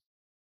Daniels.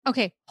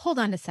 Okay, hold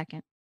on a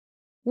second.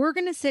 We're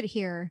going to sit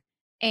here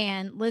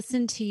and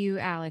listen to you,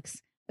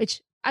 Alex,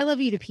 which I love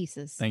you to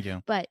pieces. Thank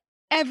you. But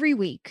every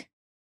week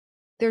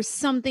there's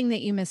something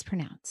that you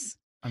mispronounce.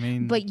 I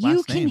mean, But you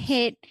last can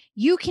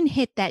names.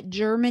 hit that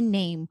German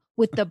name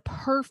with the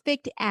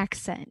perfect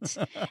accent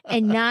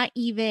and not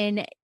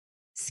even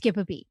skip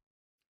a beat.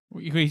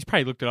 He's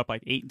probably looked it up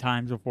like 8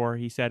 times before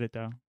he said it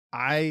though.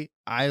 I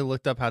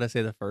looked up how to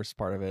say the first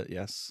part of it,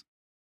 yes.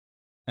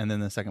 And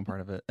then the second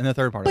part of it. And the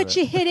third part of But it.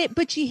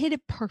 you hit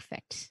it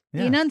perfect. The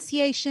Yeah.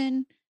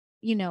 enunciation,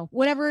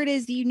 whatever it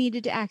is that you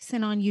needed to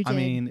accent on, you did. I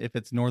mean, if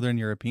it's Northern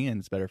European,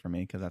 it's better for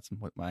me because that's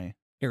what my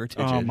heritage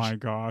Oh is. my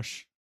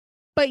gosh.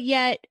 but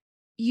yet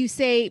you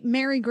say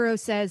Mary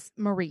Gross says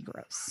Marie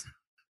Gross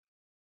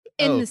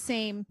in Oh. the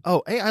same.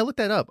 Oh, hey, I looked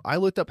that up. I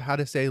looked up how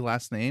to say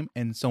last name,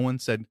 and someone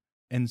says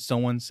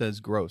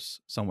gross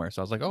somewhere.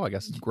 So I was like, oh, I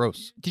guess it's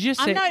gross. Did you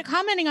just I'm say not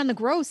commenting on the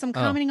gross. I'm Oh.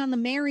 commenting on the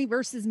Mary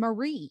versus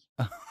Marie.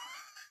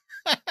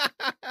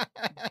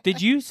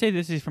 Did you say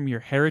this is from your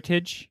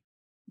heritage?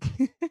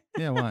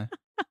 Yeah, why?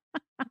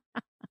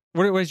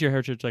 What is your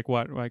heritage like?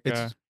 What like?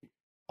 It's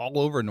all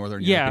over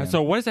Northern Yeah. European.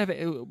 So what does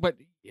that? But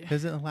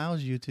because it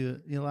allows you to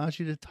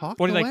talk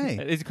what the is way.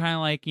 like? Is it kind of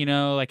like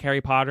like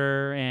Harry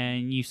Potter,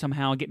 and you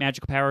somehow get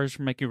magical powers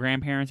from like your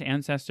grandparents,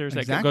 ancestors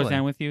that Exactly. goes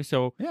down with you?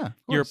 So Yeah, of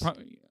you're course.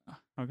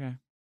 okay.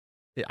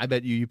 Yeah, I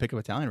bet you pick up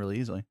Italian really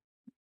easily.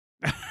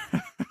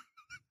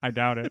 I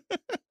doubt it.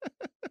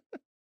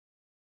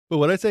 But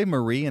what did I say,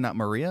 Marie and not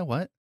Maria?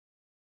 What?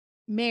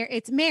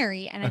 It's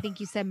Mary, and I think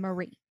you said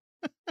Marie.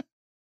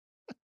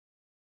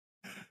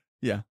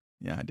 Yeah,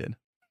 I did.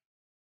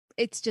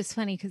 It's just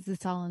funny because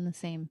it's all in the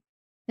same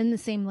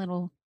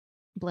little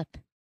blip.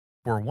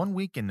 For 1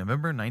 week in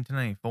November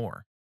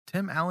 1994,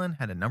 Tim Allen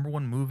had a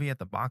 #1 movie at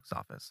the box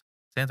office,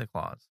 Santa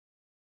Claus.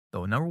 the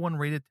 #1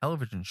 rated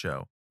television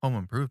show, Home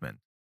Improvement,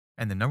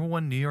 and the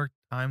 #1 New York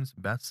Times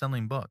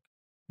best-selling book,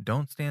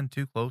 Don't Stand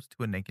Too Close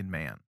to a Naked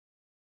Man.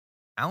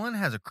 Allen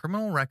has a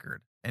criminal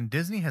record, and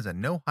Disney has a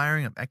no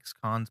hiring of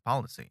ex-cons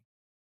policy.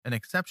 An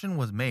exception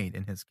was made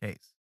in his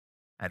case.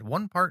 At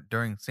one part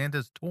during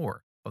Santa's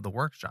tour of the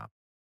workshop,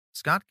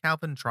 Scott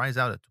Calvin tries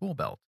out a tool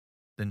belt,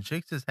 then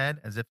shakes his head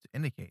as if to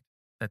indicate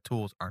that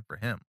tools aren't for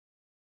him.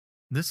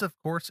 This, of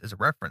course, is a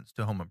reference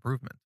to Home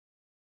Improvement.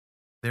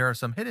 There are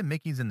some hidden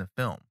Mickeys in the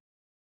film.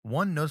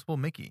 One noticeable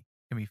Mickey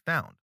can be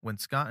found when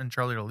Scott and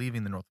Charlie are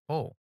leaving the North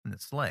Pole in the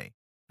sleigh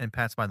and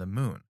pass by the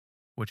moon,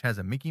 which has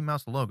a Mickey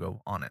Mouse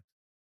logo on it.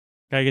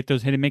 Gotta get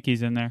those hidden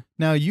Mickeys in there.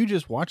 Now, you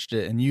just watched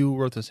it and you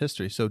wrote this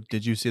history. So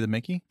did you see the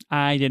Mickey?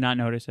 I did not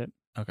notice it.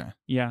 Okay.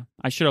 Yeah,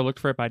 I should have looked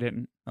for it, but I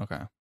didn't.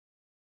 Okay.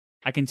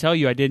 I can tell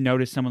you I did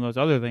notice some of those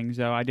other things,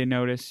 though. I did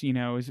notice,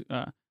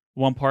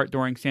 one part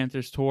during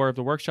Santa's tour of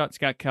the workshop,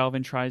 Scott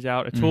Calvin tries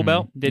out a tool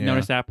belt. Did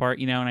notice that part,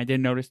 and I did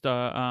notice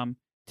the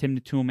Tim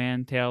the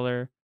Toolman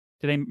Taylor.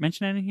 Did they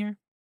mention that in here?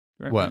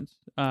 Reference?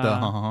 What?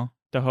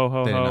 The ho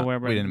ho ho.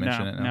 Wherever. We didn't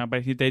mention it. No,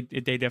 but they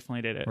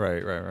definitely did it.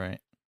 Right.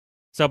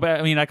 So, but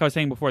I mean, like I was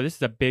saying before, this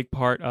is a big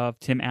part of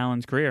Tim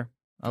Allen's career.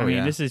 Oh, I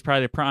mean, this is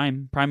probably the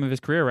prime of his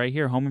career right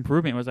here. Home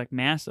Improvement was like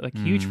massive, like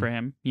huge for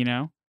him.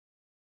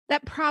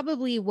 That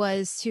probably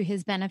was to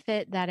his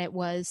benefit that it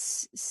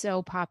was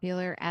so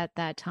popular at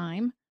that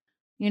time.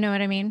 You know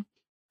what I mean?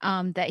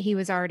 That he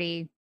was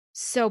already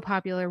so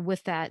popular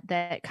with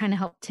that kind of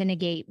helped to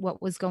negate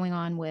what was going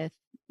on with,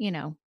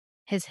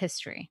 his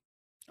history.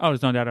 Oh,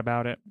 there's no doubt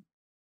about it.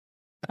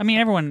 I mean,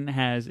 everyone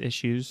has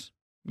issues,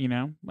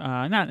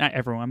 not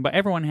everyone, but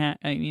everyone has.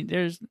 I mean,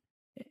 there's,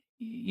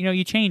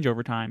 you change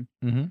over time,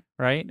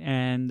 right?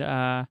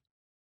 And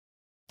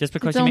just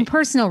because its own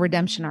personal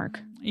redemption arc.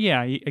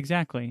 Yeah,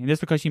 exactly. And just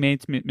because you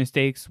made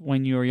mistakes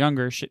when you were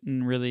younger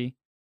shouldn't really,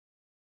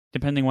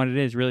 depending what it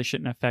is, really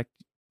shouldn't affect,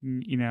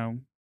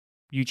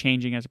 you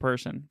changing as a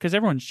person. Because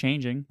everyone's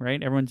changing,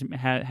 right? Everyone's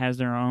has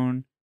their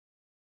own,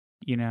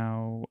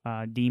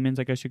 demons,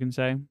 I guess you can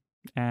say.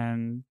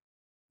 And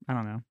I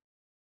don't know.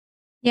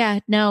 Yeah,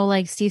 no,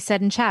 like Steve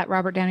said in chat,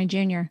 Robert Downey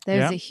Jr.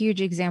 There's a huge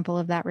example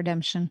of that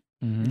redemption.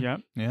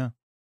 Yep. Yeah.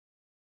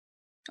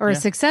 Or a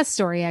success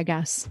story, I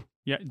guess.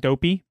 Yeah,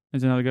 Dopey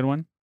is another good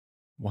one.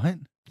 What?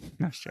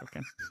 I was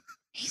joking.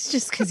 He's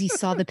just because he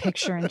saw the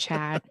picture in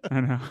chat. I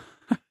know.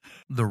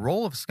 The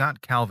role of Scott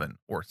Calvin,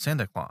 or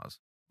Santa Claus,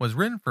 was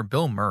written for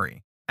Bill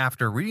Murray.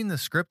 After reading the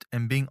script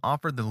and being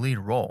offered the lead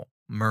role,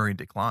 Murray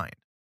declined.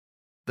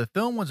 The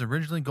film was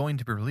originally going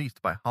to be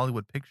released by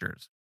Hollywood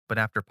Pictures, but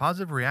after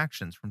positive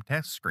reactions from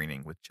test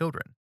screening with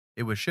children,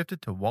 it was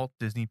shifted to Walt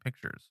Disney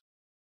Pictures.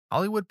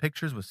 Hollywood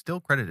Pictures was still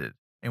credited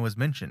and was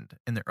mentioned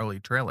in the early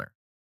trailer.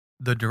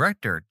 The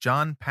director,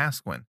 John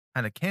Pasquin,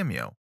 had a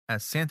cameo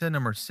as Santa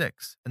number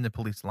 6 in the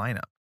Police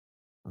lineup.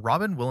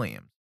 Robin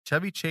Williams,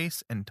 Chevy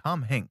Chase, and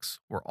Tom Hanks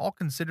were all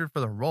considered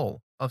for the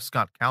role of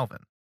Scott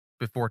Calvin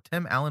before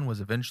Tim Allen was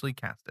eventually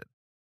casted.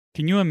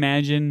 Can you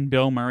imagine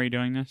Bill Murray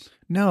doing this?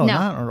 No,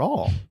 not at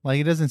all. Like,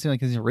 it doesn't seem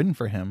like it's written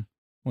for him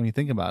when you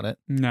think about it.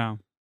 No.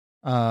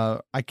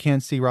 I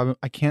can't see Robin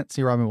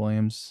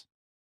Williams.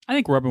 I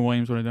think Robin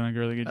Williams would have done a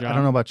really good job. I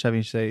don't know about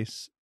Chevy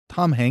Chase.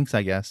 Tom Hanks,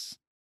 I guess.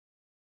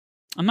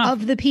 I'm not.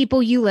 Of the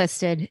people you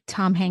listed,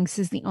 Tom Hanks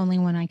is the only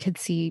one I could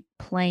see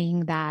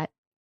playing that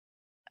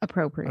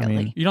appropriately. I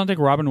mean, you don't think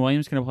Robin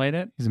Williams could have played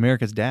it? He's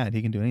America's dad.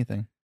 He can do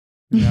anything.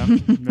 Yeah,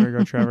 there you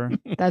go, Trevor.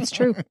 That's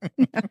true.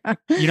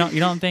 You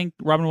don't think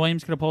Robin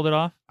Williams could have pulled it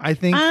off? I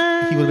think he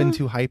would have been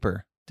too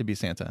hyper to be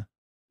Santa.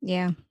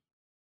 Yeah.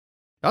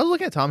 I was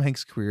looking at Tom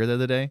Hanks' career the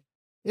other day.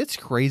 It's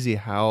crazy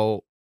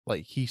how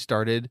he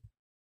started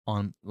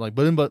on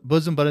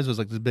Bosom Buddies was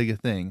this big a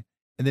thing,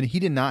 and then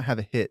he did not have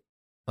a hit.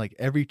 Like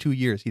every 2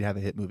 years, he'd have a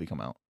hit movie come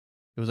out.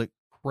 It was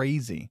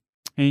crazy.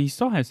 And he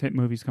still has hit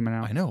movies coming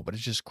out. I know, but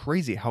it's just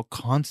crazy how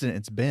constant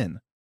it's been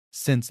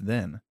since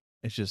then.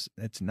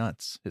 It's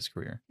nuts, his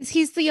career.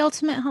 He's the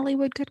ultimate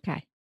Hollywood good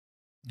guy.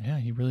 Yeah,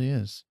 he really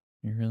is.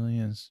 He really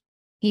is.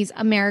 He's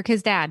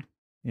America's dad.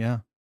 Yeah.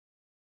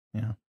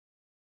 You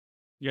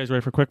guys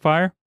ready for quick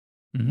fire?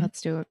 Mm-hmm. Let's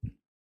do it.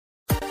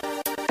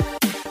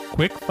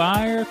 Quick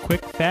fire,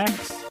 quick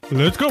facts.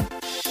 Let's go.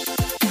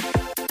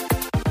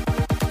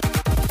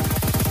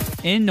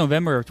 In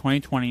November of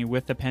 2020,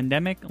 with the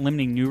pandemic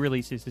limiting new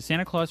releases, The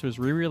Santa Claus was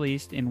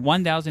re-released in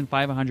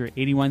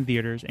 1,581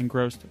 theaters and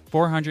grossed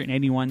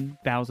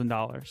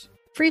 $481,000.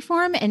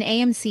 Freeform and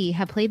AMC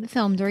have played the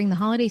film during the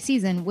holiday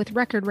season with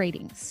record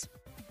ratings.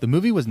 The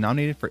movie was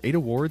nominated for 8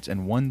 awards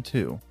and won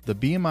 2, the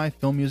BMI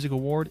Film Music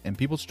Award and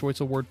People's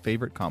Choice Award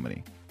Favorite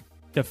Comedy.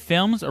 The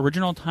film's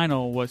original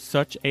title was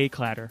Such a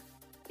Clatter.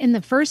 In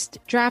the first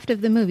draft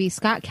of the movie,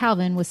 Scott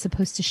Calvin was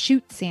supposed to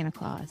shoot Santa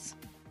Claus.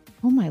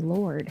 Oh my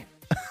lord.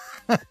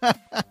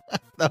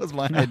 That was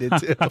mine. I did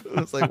too. It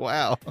was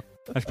wow.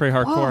 That's pretty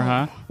hardcore,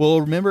 huh? Well,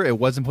 remember, it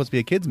wasn't supposed to be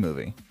a kid's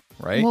movie,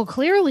 right? Well,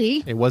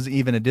 clearly. It wasn't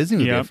even a Disney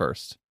movie at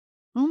first.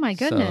 Oh my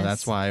goodness. So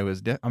that's why it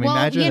was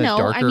imagine a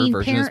darker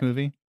version of this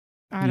movie.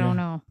 I don't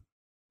know.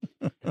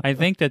 I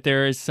think that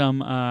there is some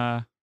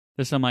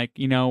There's some like,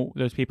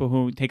 those people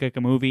who take like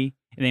a movie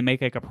and they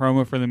make like a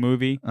promo for the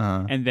movie,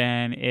 and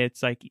then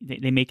it's like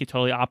they make it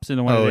totally opposite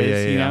of what it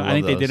is. Yeah, I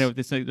think they did it with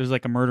this. Like, there's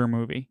like a murder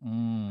movie,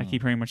 like he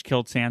pretty much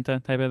killed Santa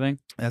type of thing.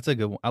 That's a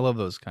good one. I love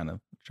those kind of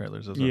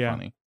trailers. Those are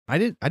funny. I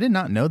did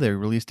not know they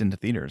released into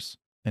theaters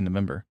in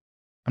November.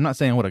 I'm not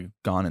saying I would have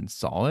gone and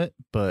saw it,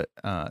 but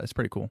it's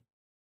pretty cool.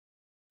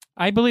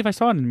 I believe I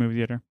saw it in the movie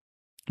theater.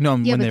 No,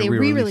 Yeah, when but they they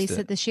re-released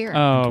it this year.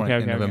 Oh,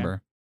 in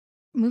November.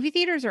 Movie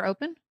theaters are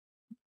open?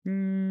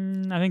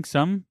 I think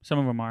some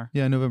of them are.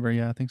 Yeah, November.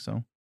 Yeah, I think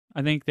so.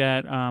 I think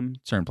that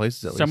Certain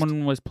places at least.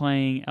 someone was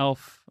playing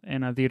Elf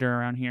in a theater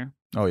around here.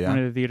 Oh yeah. One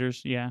of the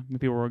theaters, yeah, when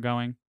people were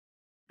going.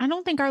 I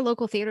don't think our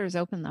local theater is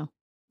open though.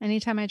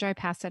 Anytime I drive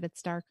past it,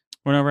 it's dark.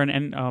 Went over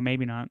and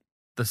maybe not.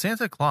 The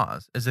Santa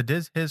Claus is a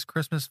Diz His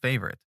Christmas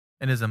favorite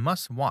and is a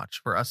must-watch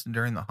for us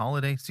during the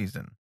holiday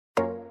season.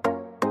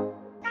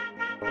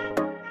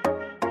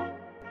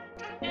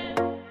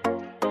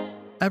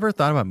 Ever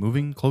thought about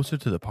moving closer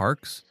to the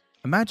parks?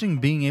 Imagine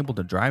being able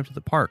to drive to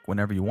the park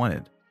whenever you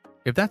wanted.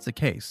 If that's the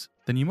case,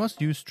 then you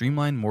must use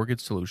Streamline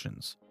Mortgage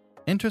Solutions.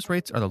 Interest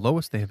rates are the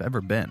lowest they have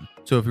ever been,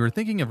 so if you are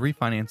thinking of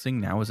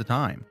refinancing, now is the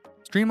time.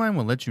 Streamline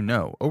will let you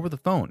know over the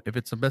phone if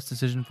it's the best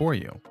decision for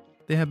you.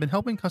 They have been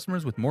helping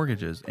customers with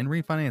mortgages and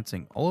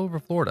refinancing all over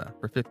Florida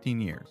for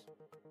 15 years.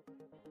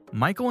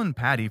 Michael and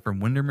Patty from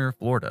Windermere,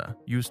 Florida,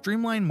 use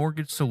Streamline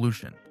Mortgage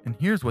Solution, and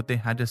here's what they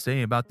had to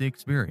say about the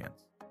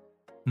experience.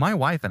 My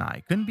wife and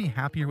I couldn't be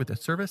happier with the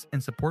service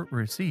and support we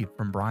received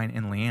from Brian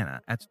and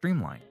Leanna at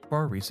Streamline for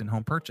our recent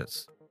home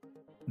purchase.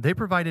 They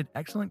provided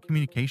excellent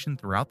communication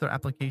throughout their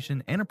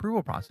application and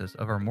approval process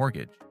of our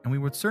mortgage, and we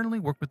would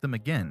certainly work with them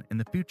again in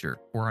the future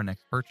for our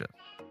next purchase.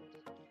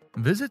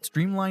 Visit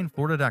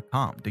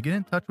StreamlineFlorida.com to get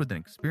in touch with an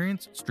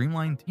experienced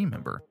Streamline team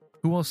member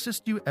who will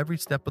assist you every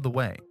step of the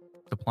way,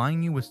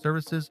 supplying you with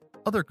services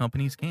other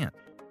companies can't.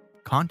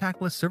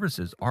 Contactless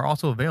services are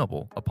also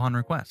available upon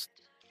request.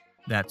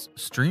 That's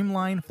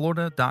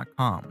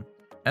StreamlineFlorida.com,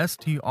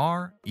 STREAM,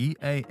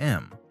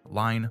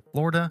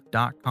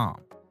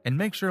 lineflorida.com, and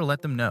make sure to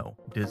let them know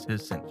Diz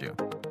His sent you.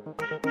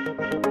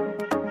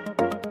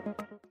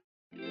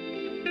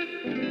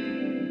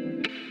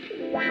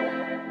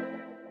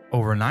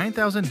 Over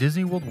 9,000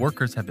 Disney World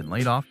workers have been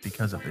laid off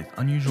because of these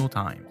unusual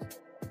times.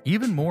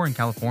 Even more in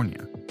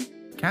California.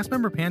 Cast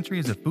Member Pantry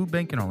is a food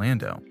bank in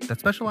Orlando that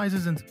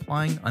specializes in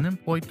supplying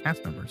unemployed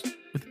cast members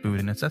with food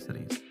and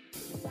necessities.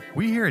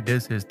 We here at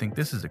Diz His think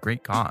this is a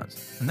great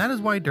cause, and that is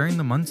why during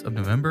the months of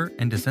November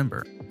and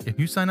December, if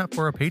you sign up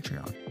for our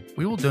Patreon,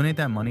 we will donate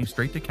that money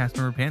straight to Cast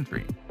Member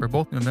Pantry for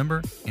both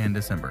November and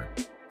December.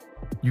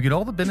 You get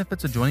all the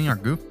benefits of joining our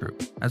goof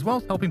group, as well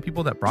as helping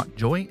people that brought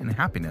joy and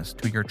happiness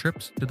to your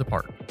trips to the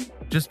park.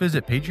 Just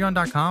visit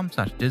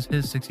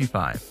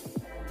patreon.com/DizHis65.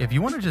 If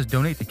you want to just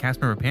donate to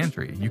Cast Member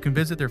Pantry, you can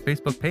visit their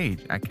Facebook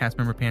page at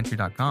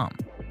castmemberpantry.com.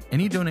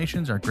 Any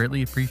donations are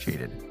greatly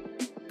appreciated.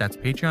 That's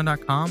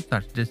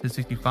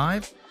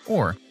patreon.com/DizHis65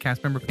 or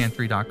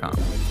castmemberpantry.com.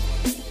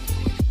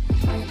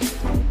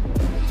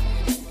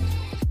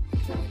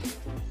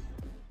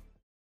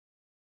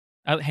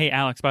 Hey,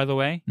 Alex, by the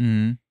way,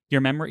 Mm-hmm.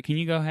 your memory, can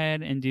you go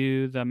ahead and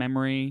do the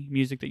memory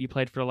music that you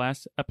played for the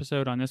last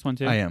episode on this one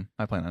too? I am.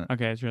 I plan on it.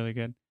 Okay, it's really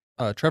good.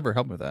 Trevor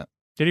helped me with that.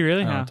 Did he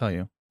really? I'll tell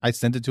you. I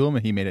sent it to him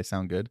and he made it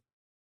sound good.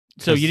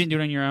 So you didn't do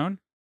it on your own?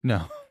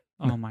 No.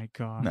 Oh my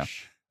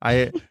gosh.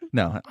 I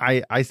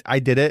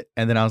did it,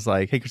 and then I was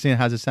like, "Hey, Christina,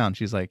 how's it sound?"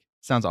 She's like,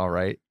 "Sounds all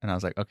right." And I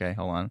was like, "Okay,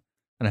 hold on."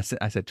 And I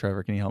said,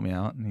 "Trevor, can you help me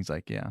out?" And he's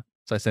like, "Yeah."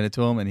 So I sent it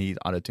to him, and he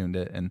auto-tuned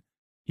it, and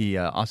he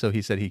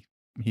said he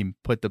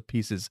put the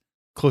pieces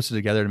closer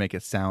together to make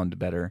it sound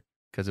better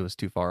because it was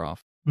too far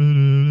off.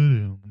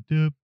 I'm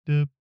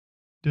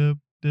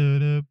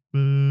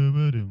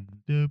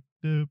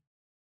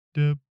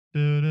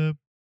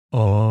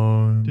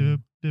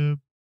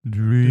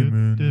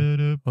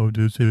dreaming of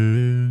Diz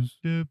His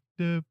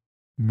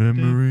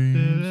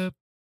memories,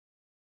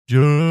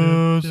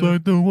 just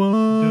like the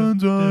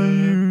ones I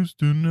used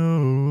to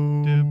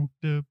know.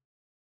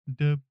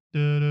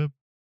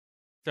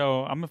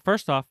 So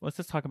first off, let's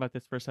just talk about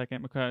this for a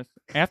second, because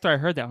after I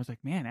heard that, I was like,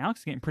 man, Alex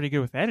is getting pretty good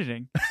with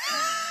editing.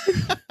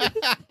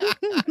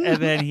 And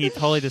then he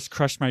totally just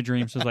crushed my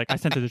dreams. So I was like, I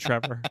sent it to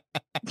Trevor.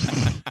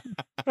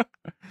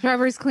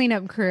 Trevor's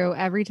cleanup crew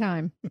every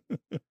time.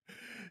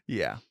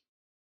 Yeah.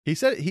 He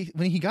said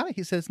when he got it,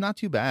 he said it's not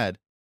too bad.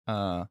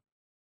 But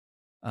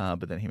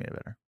then he made it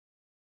better.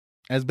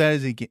 As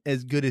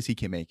good as he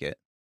can make it.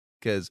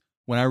 Because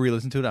when I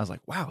re-listened to it, I was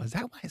like, wow, is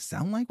that what I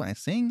sound like when I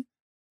sing?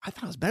 I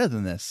thought it was better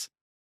than this.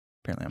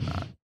 Apparently I'm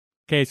not.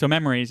 Okay, so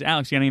memories.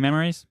 Alex, you got any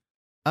memories?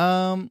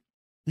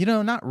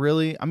 Not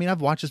really. I mean,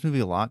 I've watched this movie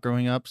a lot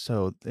growing up,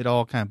 so it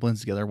all kind of blends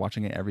together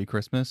watching it every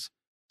Christmas.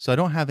 So I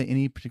don't have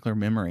any particular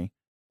memory.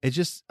 It's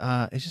just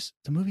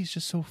the movie's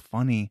just so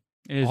funny.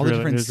 All the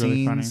different scenes.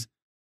 Really funny.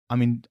 I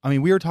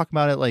mean, we were talking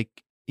about it I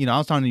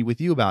was talking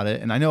with you about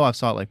it, and I know I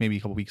saw it maybe a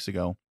couple weeks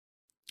ago.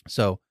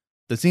 So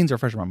the scenes are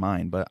fresh in my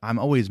mind, but I'm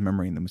always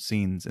remembering the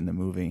scenes in the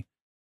movie.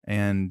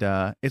 And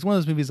it's one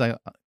of those movies I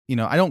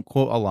don't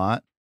quote a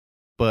lot,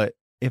 but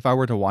if I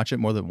were to watch it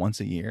more than once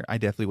a year, I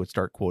definitely would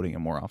start quoting it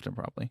more often,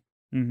 probably.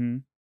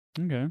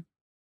 Mm-hmm. Okay.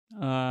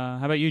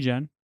 How about you,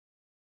 Jen?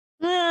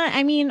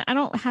 I mean, I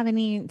don't have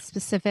any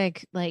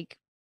specific like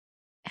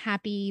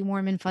happy,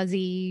 warm and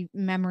fuzzy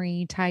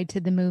memory tied to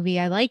the movie.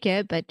 I like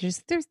it, but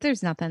just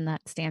there's nothing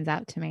that stands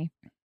out to me.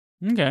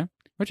 Okay,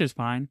 which is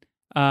fine.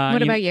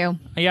 What about you?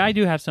 Yeah, I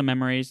do have some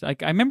memories.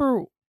 Like I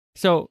remember,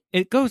 so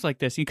it goes like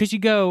this because you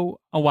go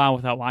a while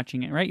without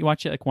watching it, right? You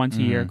watch it like once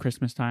a year,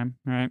 Christmas time,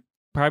 right?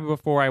 Probably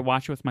before I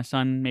watch it with my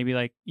son, maybe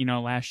like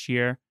last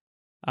year.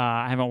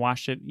 I haven't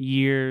watched it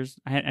years.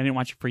 I didn't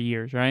watch it for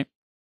years, right?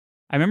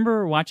 I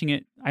remember watching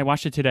it. I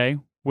watched it today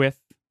with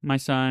my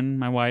son,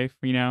 my wife,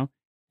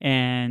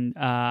 and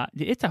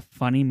it's a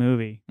funny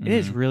movie. It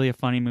is really a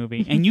funny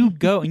movie. And you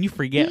go and you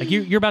forget, like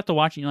you're about to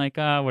watch it, and you're like,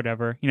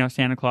 whatever,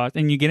 Santa Claus,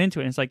 and you get into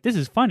it, and it's like, this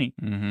is funny.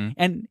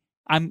 And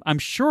I'm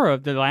sure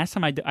of the last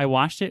time I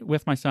watched it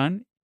with my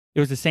son, it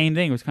was the same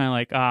thing. It was kind of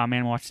like, oh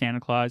man, watch Santa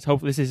Claus.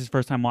 Hopefully this is his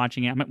first time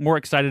watching it. I'm more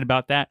excited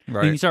about that.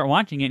 Right. Then you start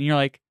watching it, and you're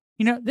like,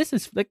 this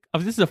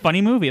is a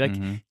funny movie. Like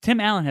Tim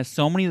Allen has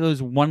so many of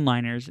those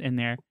one-liners in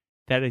there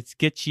that it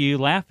gets you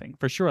laughing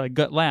for sure, like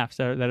gut laughs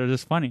that are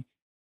just funny.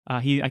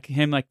 He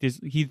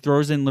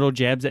throws in little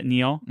jabs at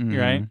Neil,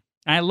 right? And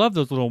I love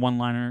those little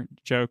one-liner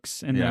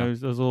jokes and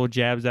those little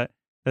jabs that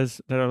are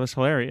just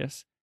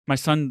hilarious. My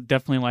son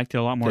definitely liked it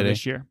a lot more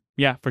this year.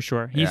 Yeah, for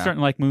sure. He's starting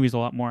to like movies a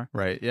lot more.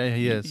 Right. Yeah,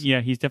 he is.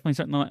 Yeah, he's definitely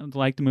starting to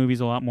like the movies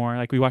a lot more.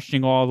 Like we watched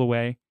Jingle All the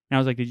Way, and I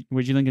was like,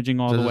 "What'd you think of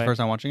Jingle All the Way?" This is the first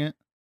time watching it?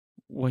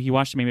 Well, he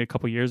watched it maybe a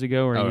couple years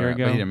ago or a year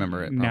ago. But he didn't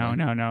remember it.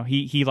 Probably. No.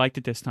 He liked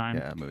it this time.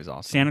 Yeah, the movie's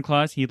awesome. Santa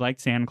Claus, he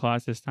liked Santa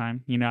Claus this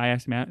time. I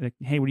asked him, like,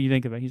 "Hey, what do you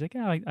think of it?" He's like,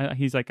 "Yeah,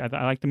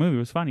 I like the movie. It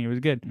was funny. It was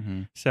good."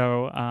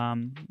 So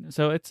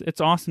it's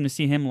awesome to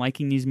see him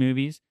liking these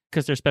movies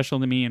because they're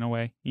special to me in a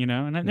way,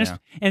 And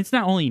it's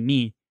not only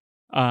me.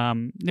 I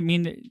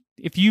mean,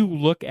 if you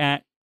look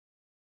at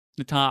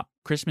the top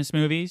Christmas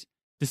movies,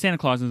 the Santa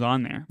Claus is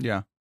on there.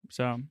 Yeah.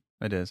 So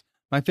it is.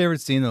 My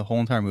favorite scene of the whole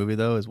entire movie,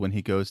 though, is when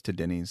he goes to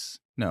Denny's.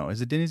 No,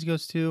 is it Denny's he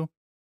goes to?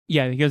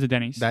 Yeah, he goes to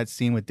Denny's. That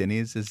scene with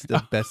Denny's is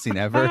the best scene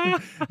ever.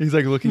 He's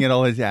like looking at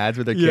all his ads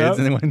with their kids,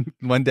 and then when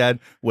one dad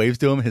waves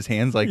to him, his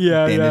hand's like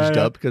bandaged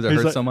up because it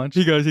hurts so much.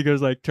 He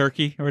goes like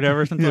turkey or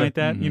whatever, something like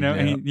that,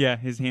 and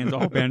his hand's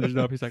all bandaged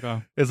up. He's like,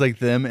 oh. It's like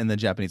them and the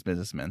Japanese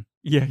businessman.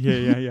 Yeah.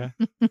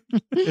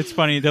 It's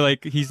funny. They're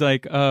like, he's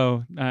like,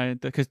 oh,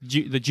 because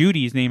the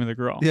Judy's name of the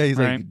girl. Yeah, he's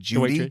right? like,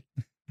 Judy?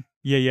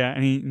 Yeah,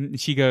 and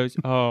she goes,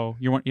 "Oh,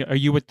 are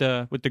you with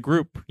the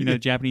group? The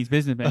Japanese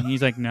businessman?" And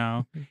he's like,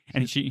 "No,"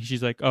 and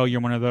she's like, "Oh,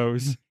 you're one of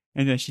those."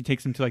 And then she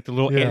takes him to like the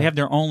little. They have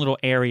their own little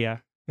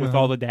area with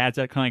all the dads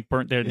that kind of like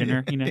burnt their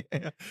dinner, And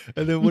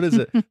then what is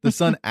it? The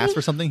son asks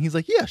for something. He's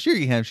like, "Yeah, sure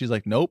you can." She's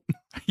like, "Nope."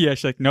 Yeah,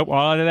 she's like, "Nope,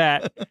 all out of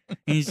that."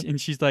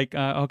 And she's like,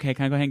 "Okay,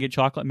 can I go ahead and get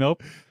chocolate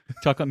milk?"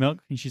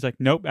 And she's like,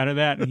 "Nope, out of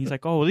that." And he's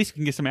like, "Oh, at least we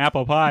can get some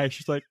apple pie."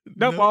 She's like,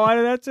 "Nope, all out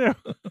of that too."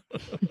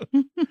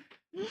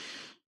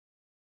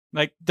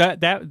 Like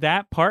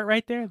that part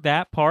right there,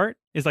 that part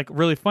is like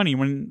really funny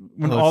when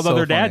all the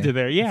other dads are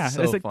there. Yeah,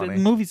 so it's like funny.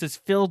 the movie's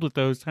just filled with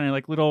those kind of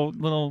like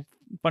little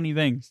funny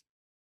things.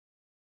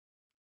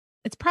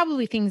 It's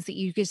probably things that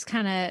you just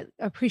kind of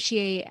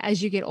appreciate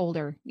as you get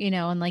older,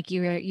 and like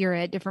you're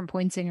at different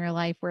points in your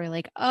life where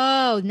like,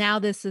 oh, now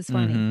this is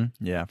funny.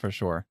 Yeah, for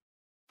sure.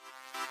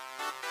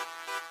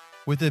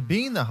 With it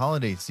being the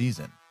holiday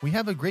season, we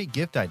have a great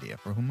gift idea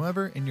for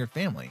whomever in your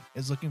family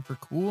is looking for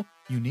cool,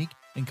 unique,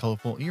 and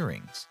colorful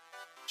earrings.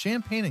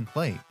 Champagne and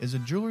Clay is a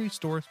jewelry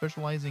store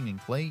specializing in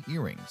clay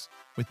earrings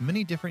with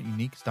many different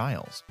unique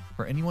styles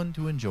for anyone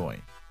to enjoy.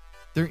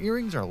 Their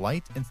earrings are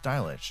light and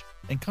stylish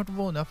and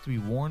comfortable enough to be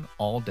worn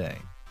all day.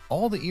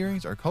 All the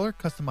earrings are color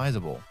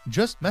customizable.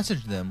 Just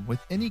message them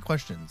with any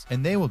questions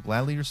and they will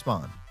gladly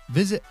respond.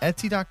 Visit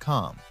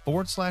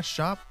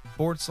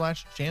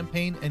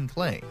Etsy.com/shop/champagne and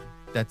clay.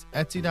 That's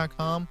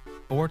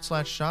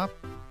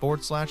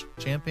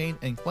Etsy.com/shop/champagne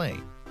and clay.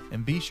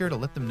 And be sure to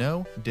let them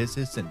know Diz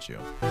has sent you.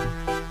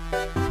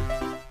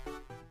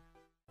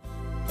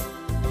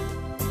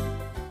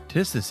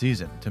 'Tis the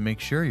season to make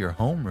sure your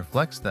home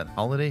reflects that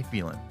holiday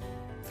feeling.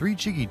 Three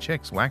Cheeky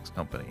Chicks Wax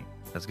Company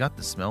has got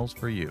the smells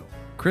for you.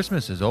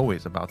 Christmas is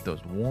always about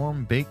those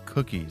warm baked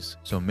cookies,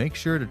 so make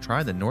sure to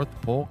try the North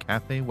Pole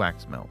Cafe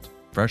Wax Melt.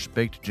 Fresh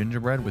baked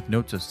gingerbread with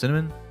notes of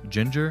cinnamon,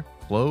 ginger,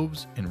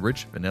 cloves, and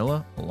rich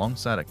vanilla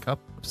alongside a cup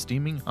of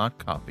steaming hot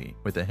coffee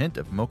with a hint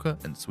of mocha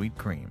and sweet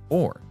cream.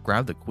 Or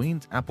grab the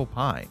Queen's Apple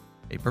Pie,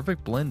 a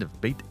perfect blend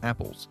of baked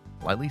apples,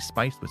 lightly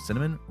spiced with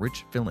cinnamon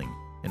rich filling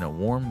in a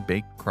warm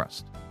baked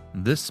crust.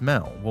 This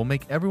smell will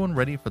make everyone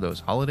ready for those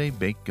holiday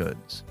baked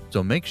goods.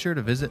 So make sure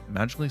to visit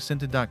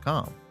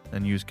magicallyscented.com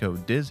and use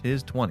code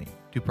DIZHIZ20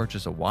 to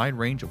purchase a wide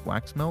range of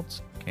wax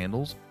melts,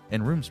 candles,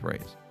 and room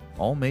sprays,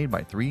 all made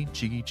by Three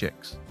Cheeky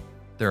Chicks.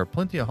 There are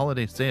plenty of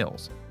holiday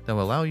sales that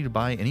will allow you to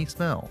buy any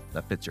smell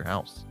that fits your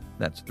house.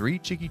 That's Three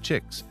Cheeky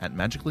Chicks at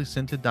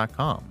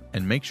magicallyscented.com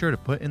and make sure to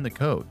put in the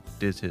code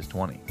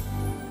DIZHIZ20.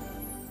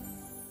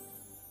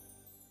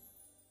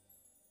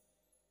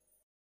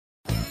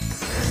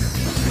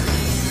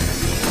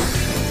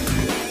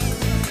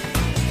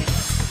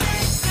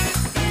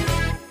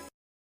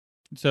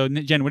 So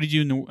Jen, what did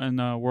you do in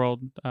the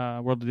world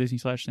of Disney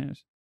 /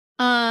 news?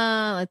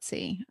 Let's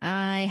see.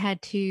 I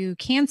had to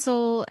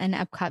cancel an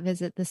Epcot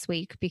visit this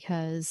week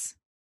because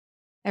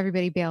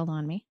everybody bailed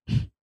on me.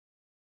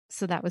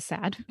 So that was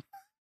sad.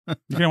 You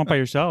could have went by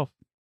yourself.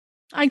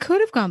 I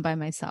could have gone by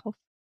myself.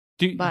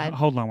 But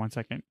hold on one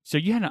second. So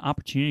you had an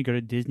opportunity to go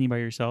to Disney by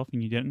yourself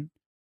and you didn't?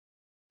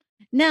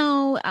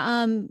 No.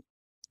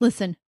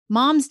 Listen,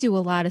 moms do a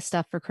lot of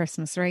stuff for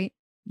Christmas, right?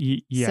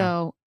 Yeah.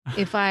 So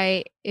if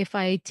I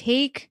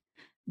take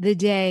the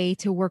day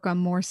to work on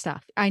more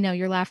stuff, I know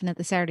you're laughing at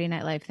the Saturday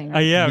Night Live thing.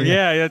 Right? Yeah.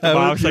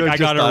 I was like, I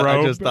got a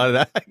robe. I just thought of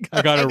that.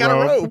 I got a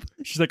robe.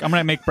 She's like, I'm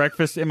gonna make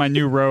breakfast in my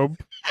new robe.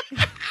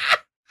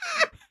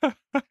 That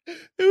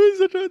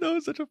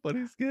was such a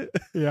funny skit.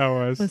 Yeah,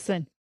 it was.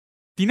 Listen.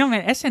 Do you know,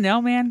 man,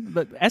 SNL, man?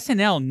 But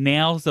SNL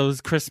nails those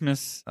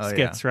Christmas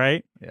skits,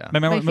 right? Yeah.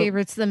 My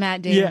favorite's the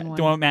Matt Damon one.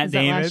 The one with Matt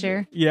Damon. Last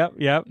year? Yep.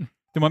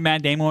 The one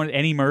Matt Damon with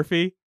Eddie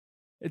Murphy.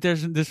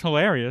 There's this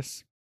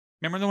hilarious.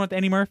 Remember the one with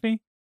Eddie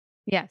Murphy?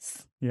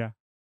 Yes. Yeah.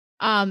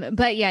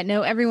 But yeah,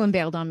 no, everyone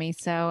bailed on me.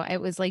 So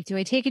it was like, do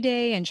I take a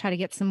day and try to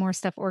get some more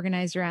stuff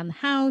organized around the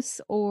house,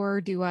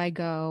 or do I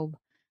go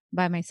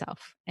by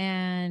myself?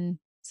 And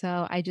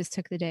so I just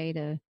took the day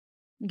to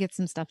get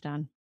some stuff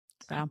done.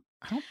 So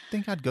I don't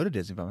think I'd go to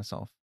Disney by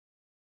myself.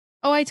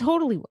 Oh, I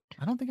totally would.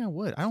 I don't think I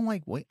would. I wouldn't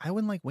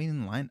like waiting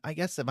in line. I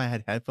guess if I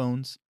had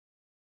headphones,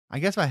 I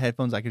could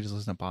just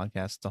listen to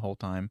podcasts the whole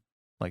time,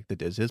 like the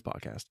Diz His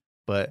podcast.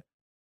 But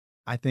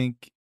I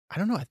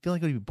don't know. I feel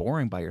like it would be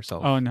boring by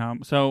yourself. Oh, no.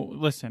 So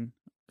listen.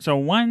 So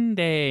one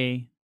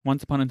day,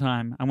 once upon a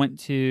time, I went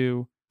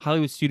to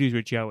Hollywood Studios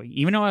with Joey.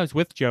 Even though I was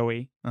with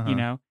Joey, you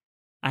know,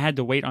 I had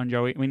to wait on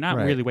Joey. I mean, not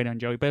really wait on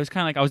Joey, but it was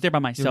kind of like I was there by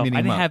myself. I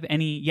didn't have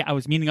any. Yeah, I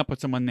was meeting up with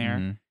someone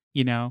there,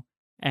 you know,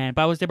 but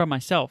I was there by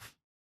myself,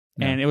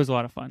 and it was a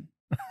lot of fun.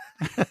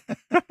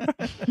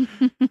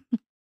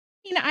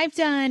 You know, I've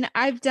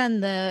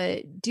done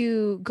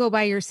the go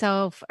by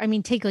yourself. I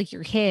mean, take like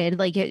your kid,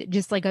 like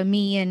just like a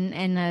me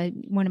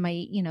and one of my,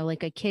 you know,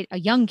 like a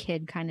young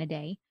kid kind of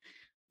day,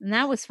 and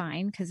that was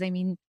fine because I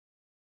mean,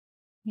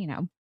 you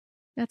know,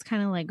 that's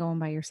kind of like going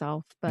by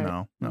yourself, but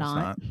no, it's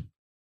not.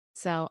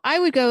 So I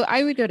would go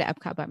to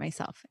Epcot by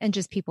myself and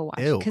just people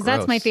watch, because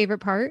that's my favorite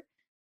part,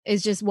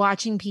 is just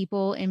watching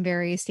people in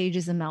various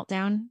stages of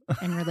meltdown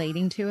and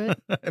relating to it.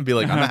 And be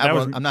like, I'm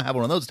not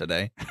having one of those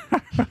today.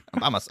 I'm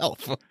by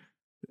myself.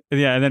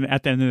 Yeah, and then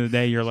at the end of the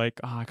day, you're like,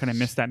 oh, I kind of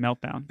missed that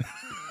meltdown.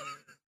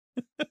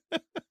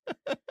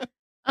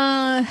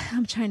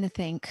 I'm trying to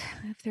think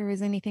if there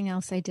was anything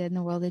else I did in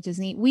the world of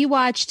Disney. We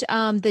watched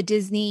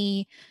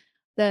the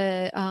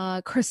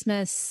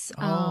Christmas.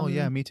 Oh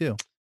yeah, me too.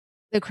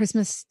 The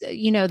Christmas,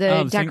 you know,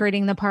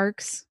 decorating the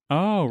parks.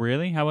 Oh,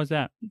 really? How was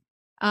that?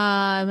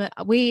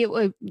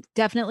 We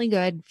definitely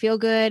good. Feel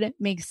good.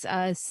 Makes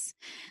us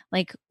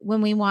like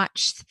when we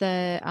watched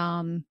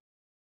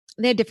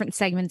they had different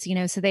segments, you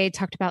know, so they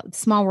talked about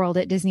Small World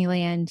at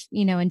Disneyland,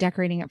 you know, and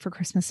decorating it for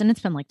Christmas. And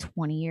it's been like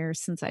 20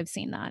 years since I've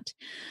seen that.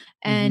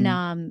 And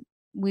I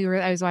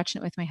was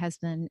watching it with my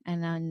husband,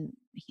 and then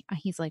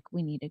he's like,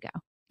 we need to go.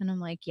 And I'm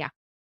like, yeah,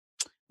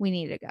 we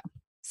need to go.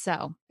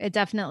 So it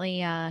definitely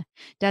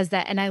does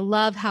that. And I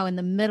love how in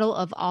the middle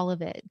of all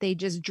of it, they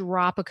just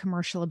drop a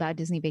commercial about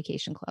Disney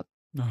Vacation Club.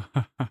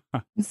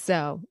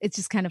 So it's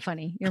just kind of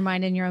funny. You're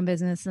minding your own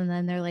business, and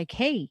then they're like,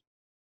 hey,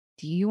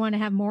 do you want to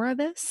have more of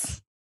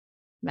this?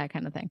 That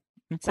kind of thing.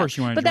 Of course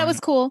you want to. But that was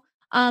cool.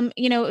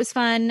 You know, it was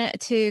fun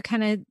to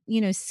kind of,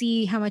 you know,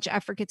 see how much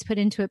effort gets put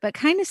into it, but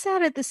kind of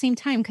sad at the same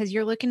time, because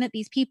you're looking at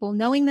these people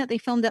knowing that they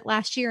filmed it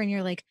last year, and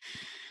you're like,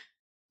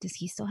 does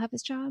he still have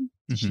his job?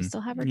 Does she still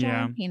have her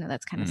job? Yeah. You know,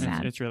 that's kind of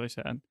sad. It's really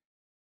sad.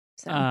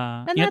 So,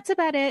 and that's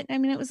about it. I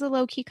mean, it was a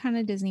low key kind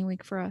of Disney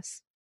week for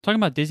us. Talking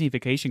about Disney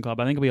Vacation Club,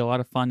 I think it'll be a lot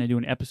of fun to do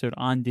an episode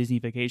on Disney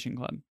Vacation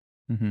Club.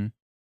 Mm-hmm.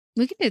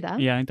 We could do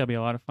that. Yeah, I think that'll be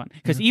a lot of fun.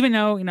 Because even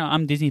though, you know,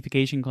 I'm Disney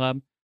Vacation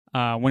Club,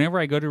 whenever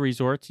I go to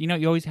resorts, you know,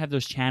 you always have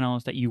those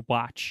channels that you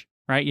watch,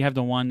 right? You have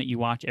the one that you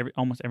watch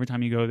almost every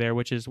time you go there,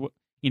 which is,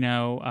 you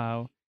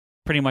know,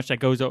 pretty much that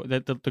goes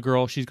the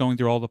girl, she's going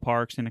through all the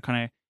parks and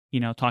kind of, you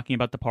know, talking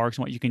about the parks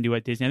and what you can do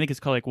at Disney. I think it's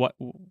called like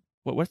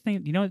what's the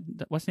name? You know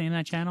what's the name of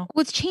that channel?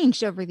 Well, it's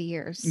changed over the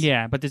years.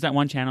 Yeah, but there's that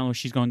one channel where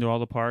she's going through all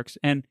the parks,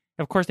 and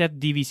of course they have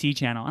the DVC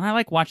channel, and I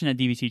like watching that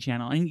DVC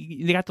channel. And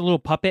they got the little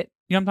puppet.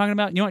 You know what I'm talking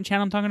about? You know what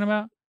channel I'm talking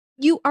about?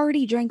 You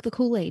already drank the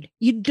Kool-Aid.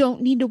 You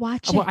don't need to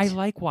watch it. Well, I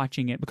like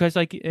watching it because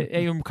like it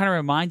kind of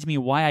reminds me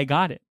why I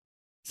got it.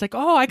 It's like,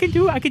 oh, I can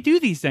do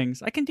these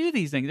things. I can do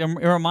these things.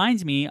 It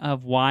reminds me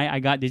of why I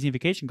got Disney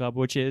Vacation Club,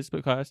 which is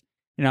because,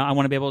 you know, I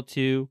want to be able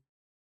to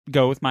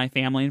go with my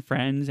family and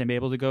friends and be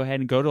able to go ahead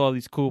and go to all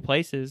these cool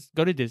places,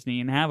 go to Disney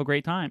and have a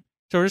great time.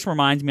 So it just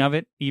reminds me of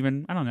it.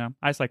 Even, I don't know,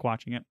 I just like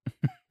watching it.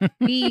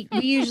 we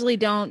usually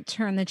don't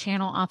turn the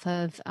channel off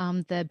of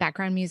the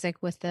background music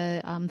with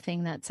the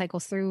thing that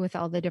cycles through with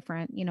all the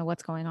different, you know,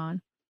 what's going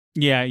on.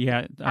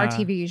 Yeah. Our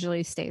TV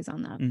usually stays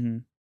on that. Mm-hmm.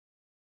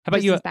 How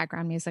about you?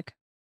 Background music.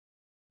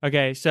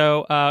 Okay,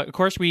 so of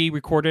course we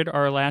recorded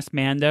our last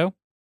Mando.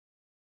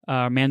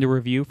 Mando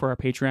review for our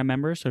Patreon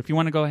members. So if you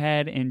want to go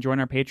ahead and join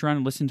our Patreon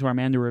and listen to our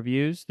Mando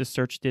reviews, just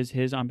search Diz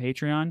His on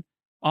Patreon.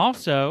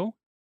 Also,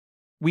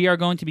 we are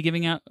going to be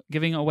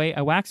giving away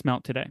a wax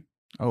melt today.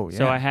 Oh yeah.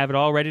 So I have it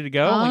all ready to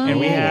go, and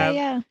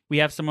we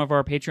have some of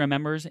our Patreon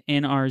members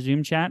in our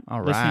Zoom chat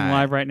listening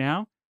live right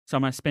now. So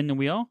I'm gonna spin the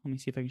wheel. Let me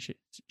see if I can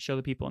show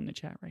the people in the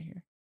chat right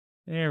here.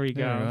 There we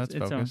go. That's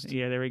focused.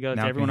 There we go.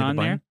 Now Is everyone on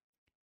there? button?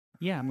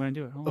 Yeah, I'm gonna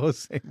do it. Hold on.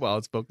 While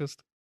it's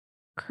focused.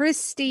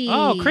 Christy.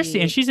 Oh,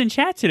 Christy, and she's in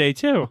chat today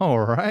too. All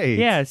right.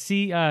 Yeah,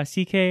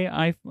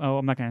 CKI. Oh,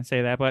 I'm not gonna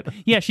say that, but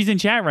yeah, she's in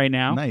chat right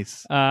now.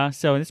 Nice.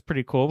 So it's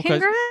pretty cool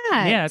because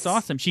Congrats. yeah, it's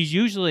awesome. She's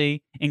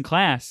usually in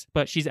class,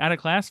 but she's out of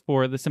class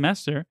for the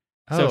semester,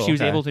 so she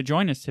was able to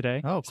join us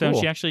today. Oh, So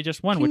cool. she actually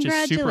just won, which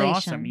is super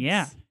awesome.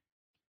 Yeah,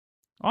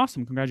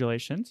 awesome.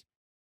 Congratulations.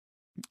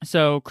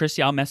 So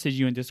Christy, I'll message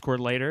you in Discord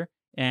later,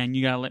 and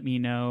you gotta let me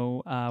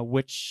know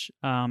which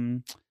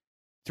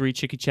three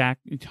Chicky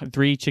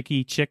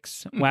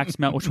Chicks wax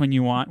melt, which one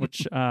you want,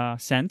 which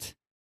scent.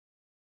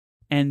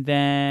 And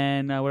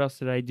then what else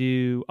did I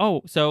do?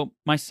 Oh, so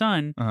my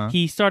son,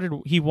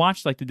 he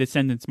watched like the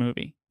Descendants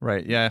movie.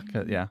 Right. Yeah.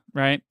 Yeah.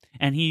 Right.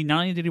 And he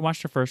not only did he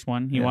watch the first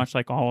one, he watched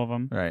like all of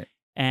them. Right.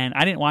 And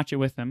I didn't watch it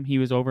with him. He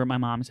was over at my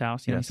mom's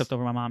house. He slept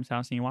over at my mom's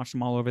house, and he watched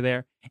them all over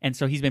there. And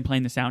so he's been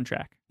playing the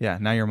soundtrack. Yeah.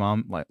 Now your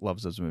mom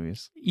loves those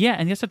movies. Yeah,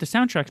 and guess what? The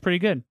soundtrack's pretty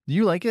good. Do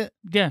you like it?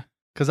 Yeah.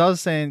 Because I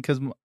was saying,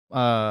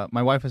 my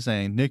wife was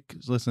saying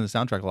Nick's listening to the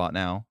soundtrack a lot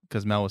now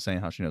because Mel was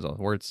saying how she knows all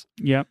the words.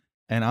 Yep.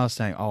 And I was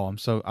saying, I'm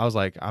so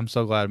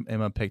glad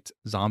Emma picked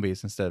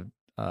Zombies instead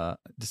of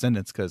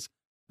Descendants because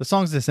the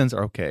songs Descendants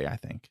are okay. I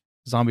think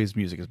Zombies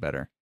music is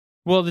better.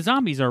 Well, the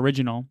Zombies are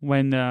original.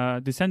 When the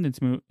Descendants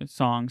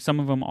songs, some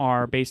of them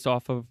are based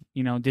off of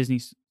Disney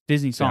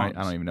songs.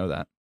 I don't even know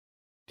that.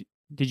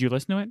 Did you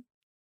listen to it?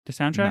 The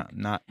soundtrack?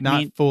 Not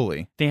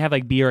fully. They have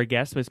like Be Our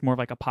Guest, but it's more of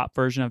like a pop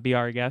version of Be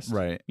Our Guest.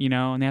 Right.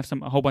 And they have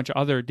a whole bunch of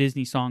other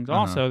Disney songs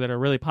also that are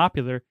really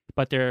popular,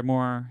 but they're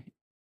more,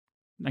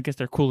 I guess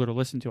they're cooler to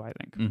listen to, I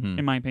think,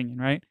 in my opinion,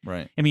 right?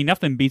 Right. I mean,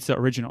 nothing beats the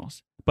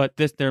originals, but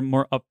they're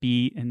more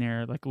upbeat and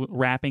they're like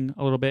rapping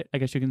a little bit, I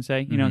guess you can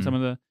say, some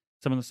of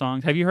the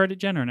songs. Have you heard it,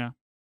 Jen, or no?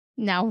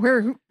 No,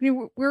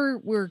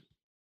 we're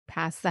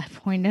past that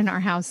point in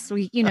our house.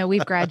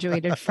 We've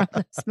graduated from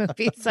those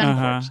movies,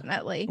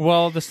 unfortunately.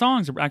 Well, the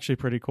songs are actually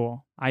pretty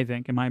cool, I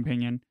think, in my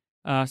opinion.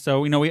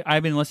 So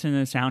I've been listening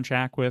to the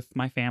soundtrack with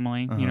my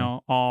family,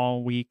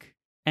 all week,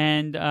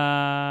 and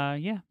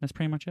that's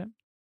pretty much it.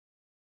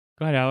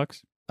 Go ahead,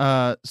 Alex.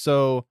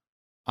 So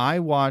I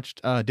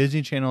watched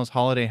Disney Channel's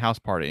Holiday House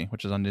Party,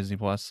 which is on Disney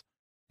Plus,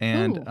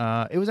 and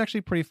it was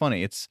actually pretty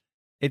funny.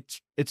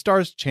 It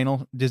stars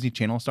Disney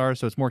Channel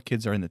stars, so it's more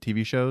kids are in the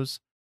TV shows.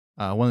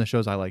 One of the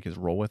shows I like is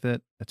Roll With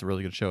It. It's a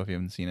really good show. If you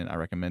haven't seen it, I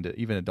recommend it.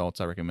 Even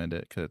adults, I recommend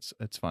it because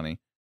it's funny.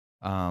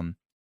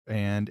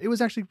 And it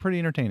was actually pretty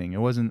entertaining. It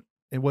wasn't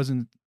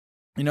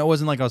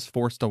like I was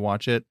forced to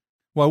watch it.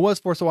 Well, I was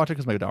forced to watch it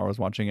because my daughter was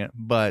watching it.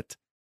 But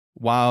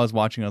while I was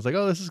watching, I was like,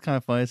 oh, this is kind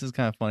of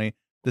funny.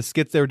 The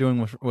skits they were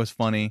doing was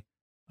funny.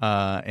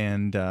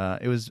 And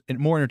it was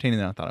more entertaining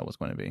than I thought it was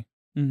going to be.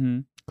 Mm-hmm.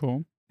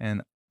 Cool.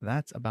 And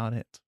that's about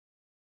it.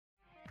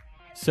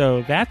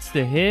 So that's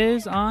the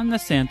His on the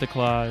Santa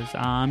Claus.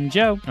 I'm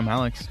Joe. I'm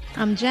Alex.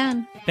 I'm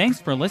Jen. Thanks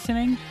for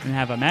listening and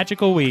have a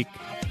magical week.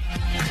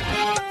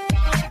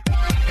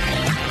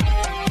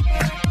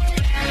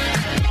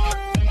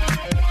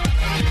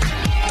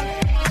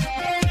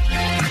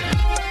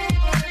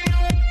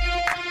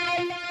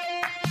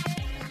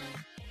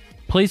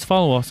 Please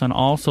follow us on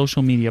all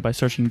social media by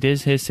searching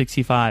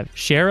DizHiz65.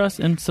 Share us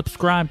and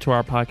subscribe to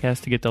our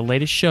podcast to get the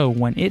latest show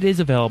when it is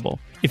available.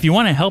 If you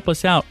want to help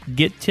us out,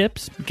 get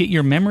tips, get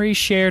your memories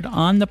shared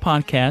on the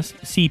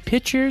podcast, see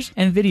pictures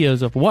and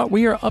videos of what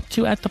we are up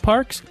to at the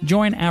parks,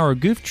 join our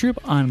goof troop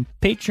on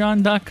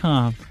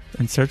patreon.com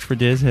and search for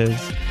Diz His.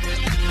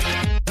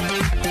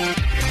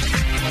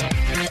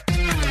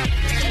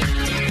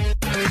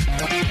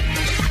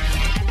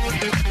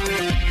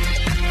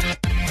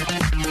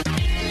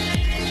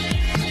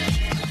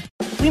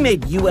 We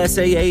made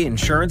USAA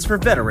insurance for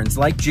veterans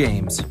like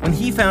James. When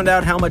he found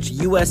out how much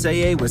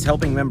USAA was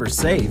helping members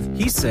save,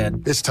 he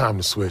said, "It's time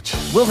to switch.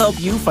 We'll help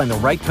you find the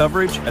right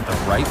coverage at the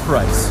right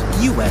price.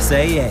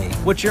 USAA.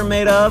 What you're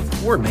made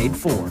of, we're made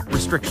for.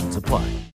 Restrictions apply.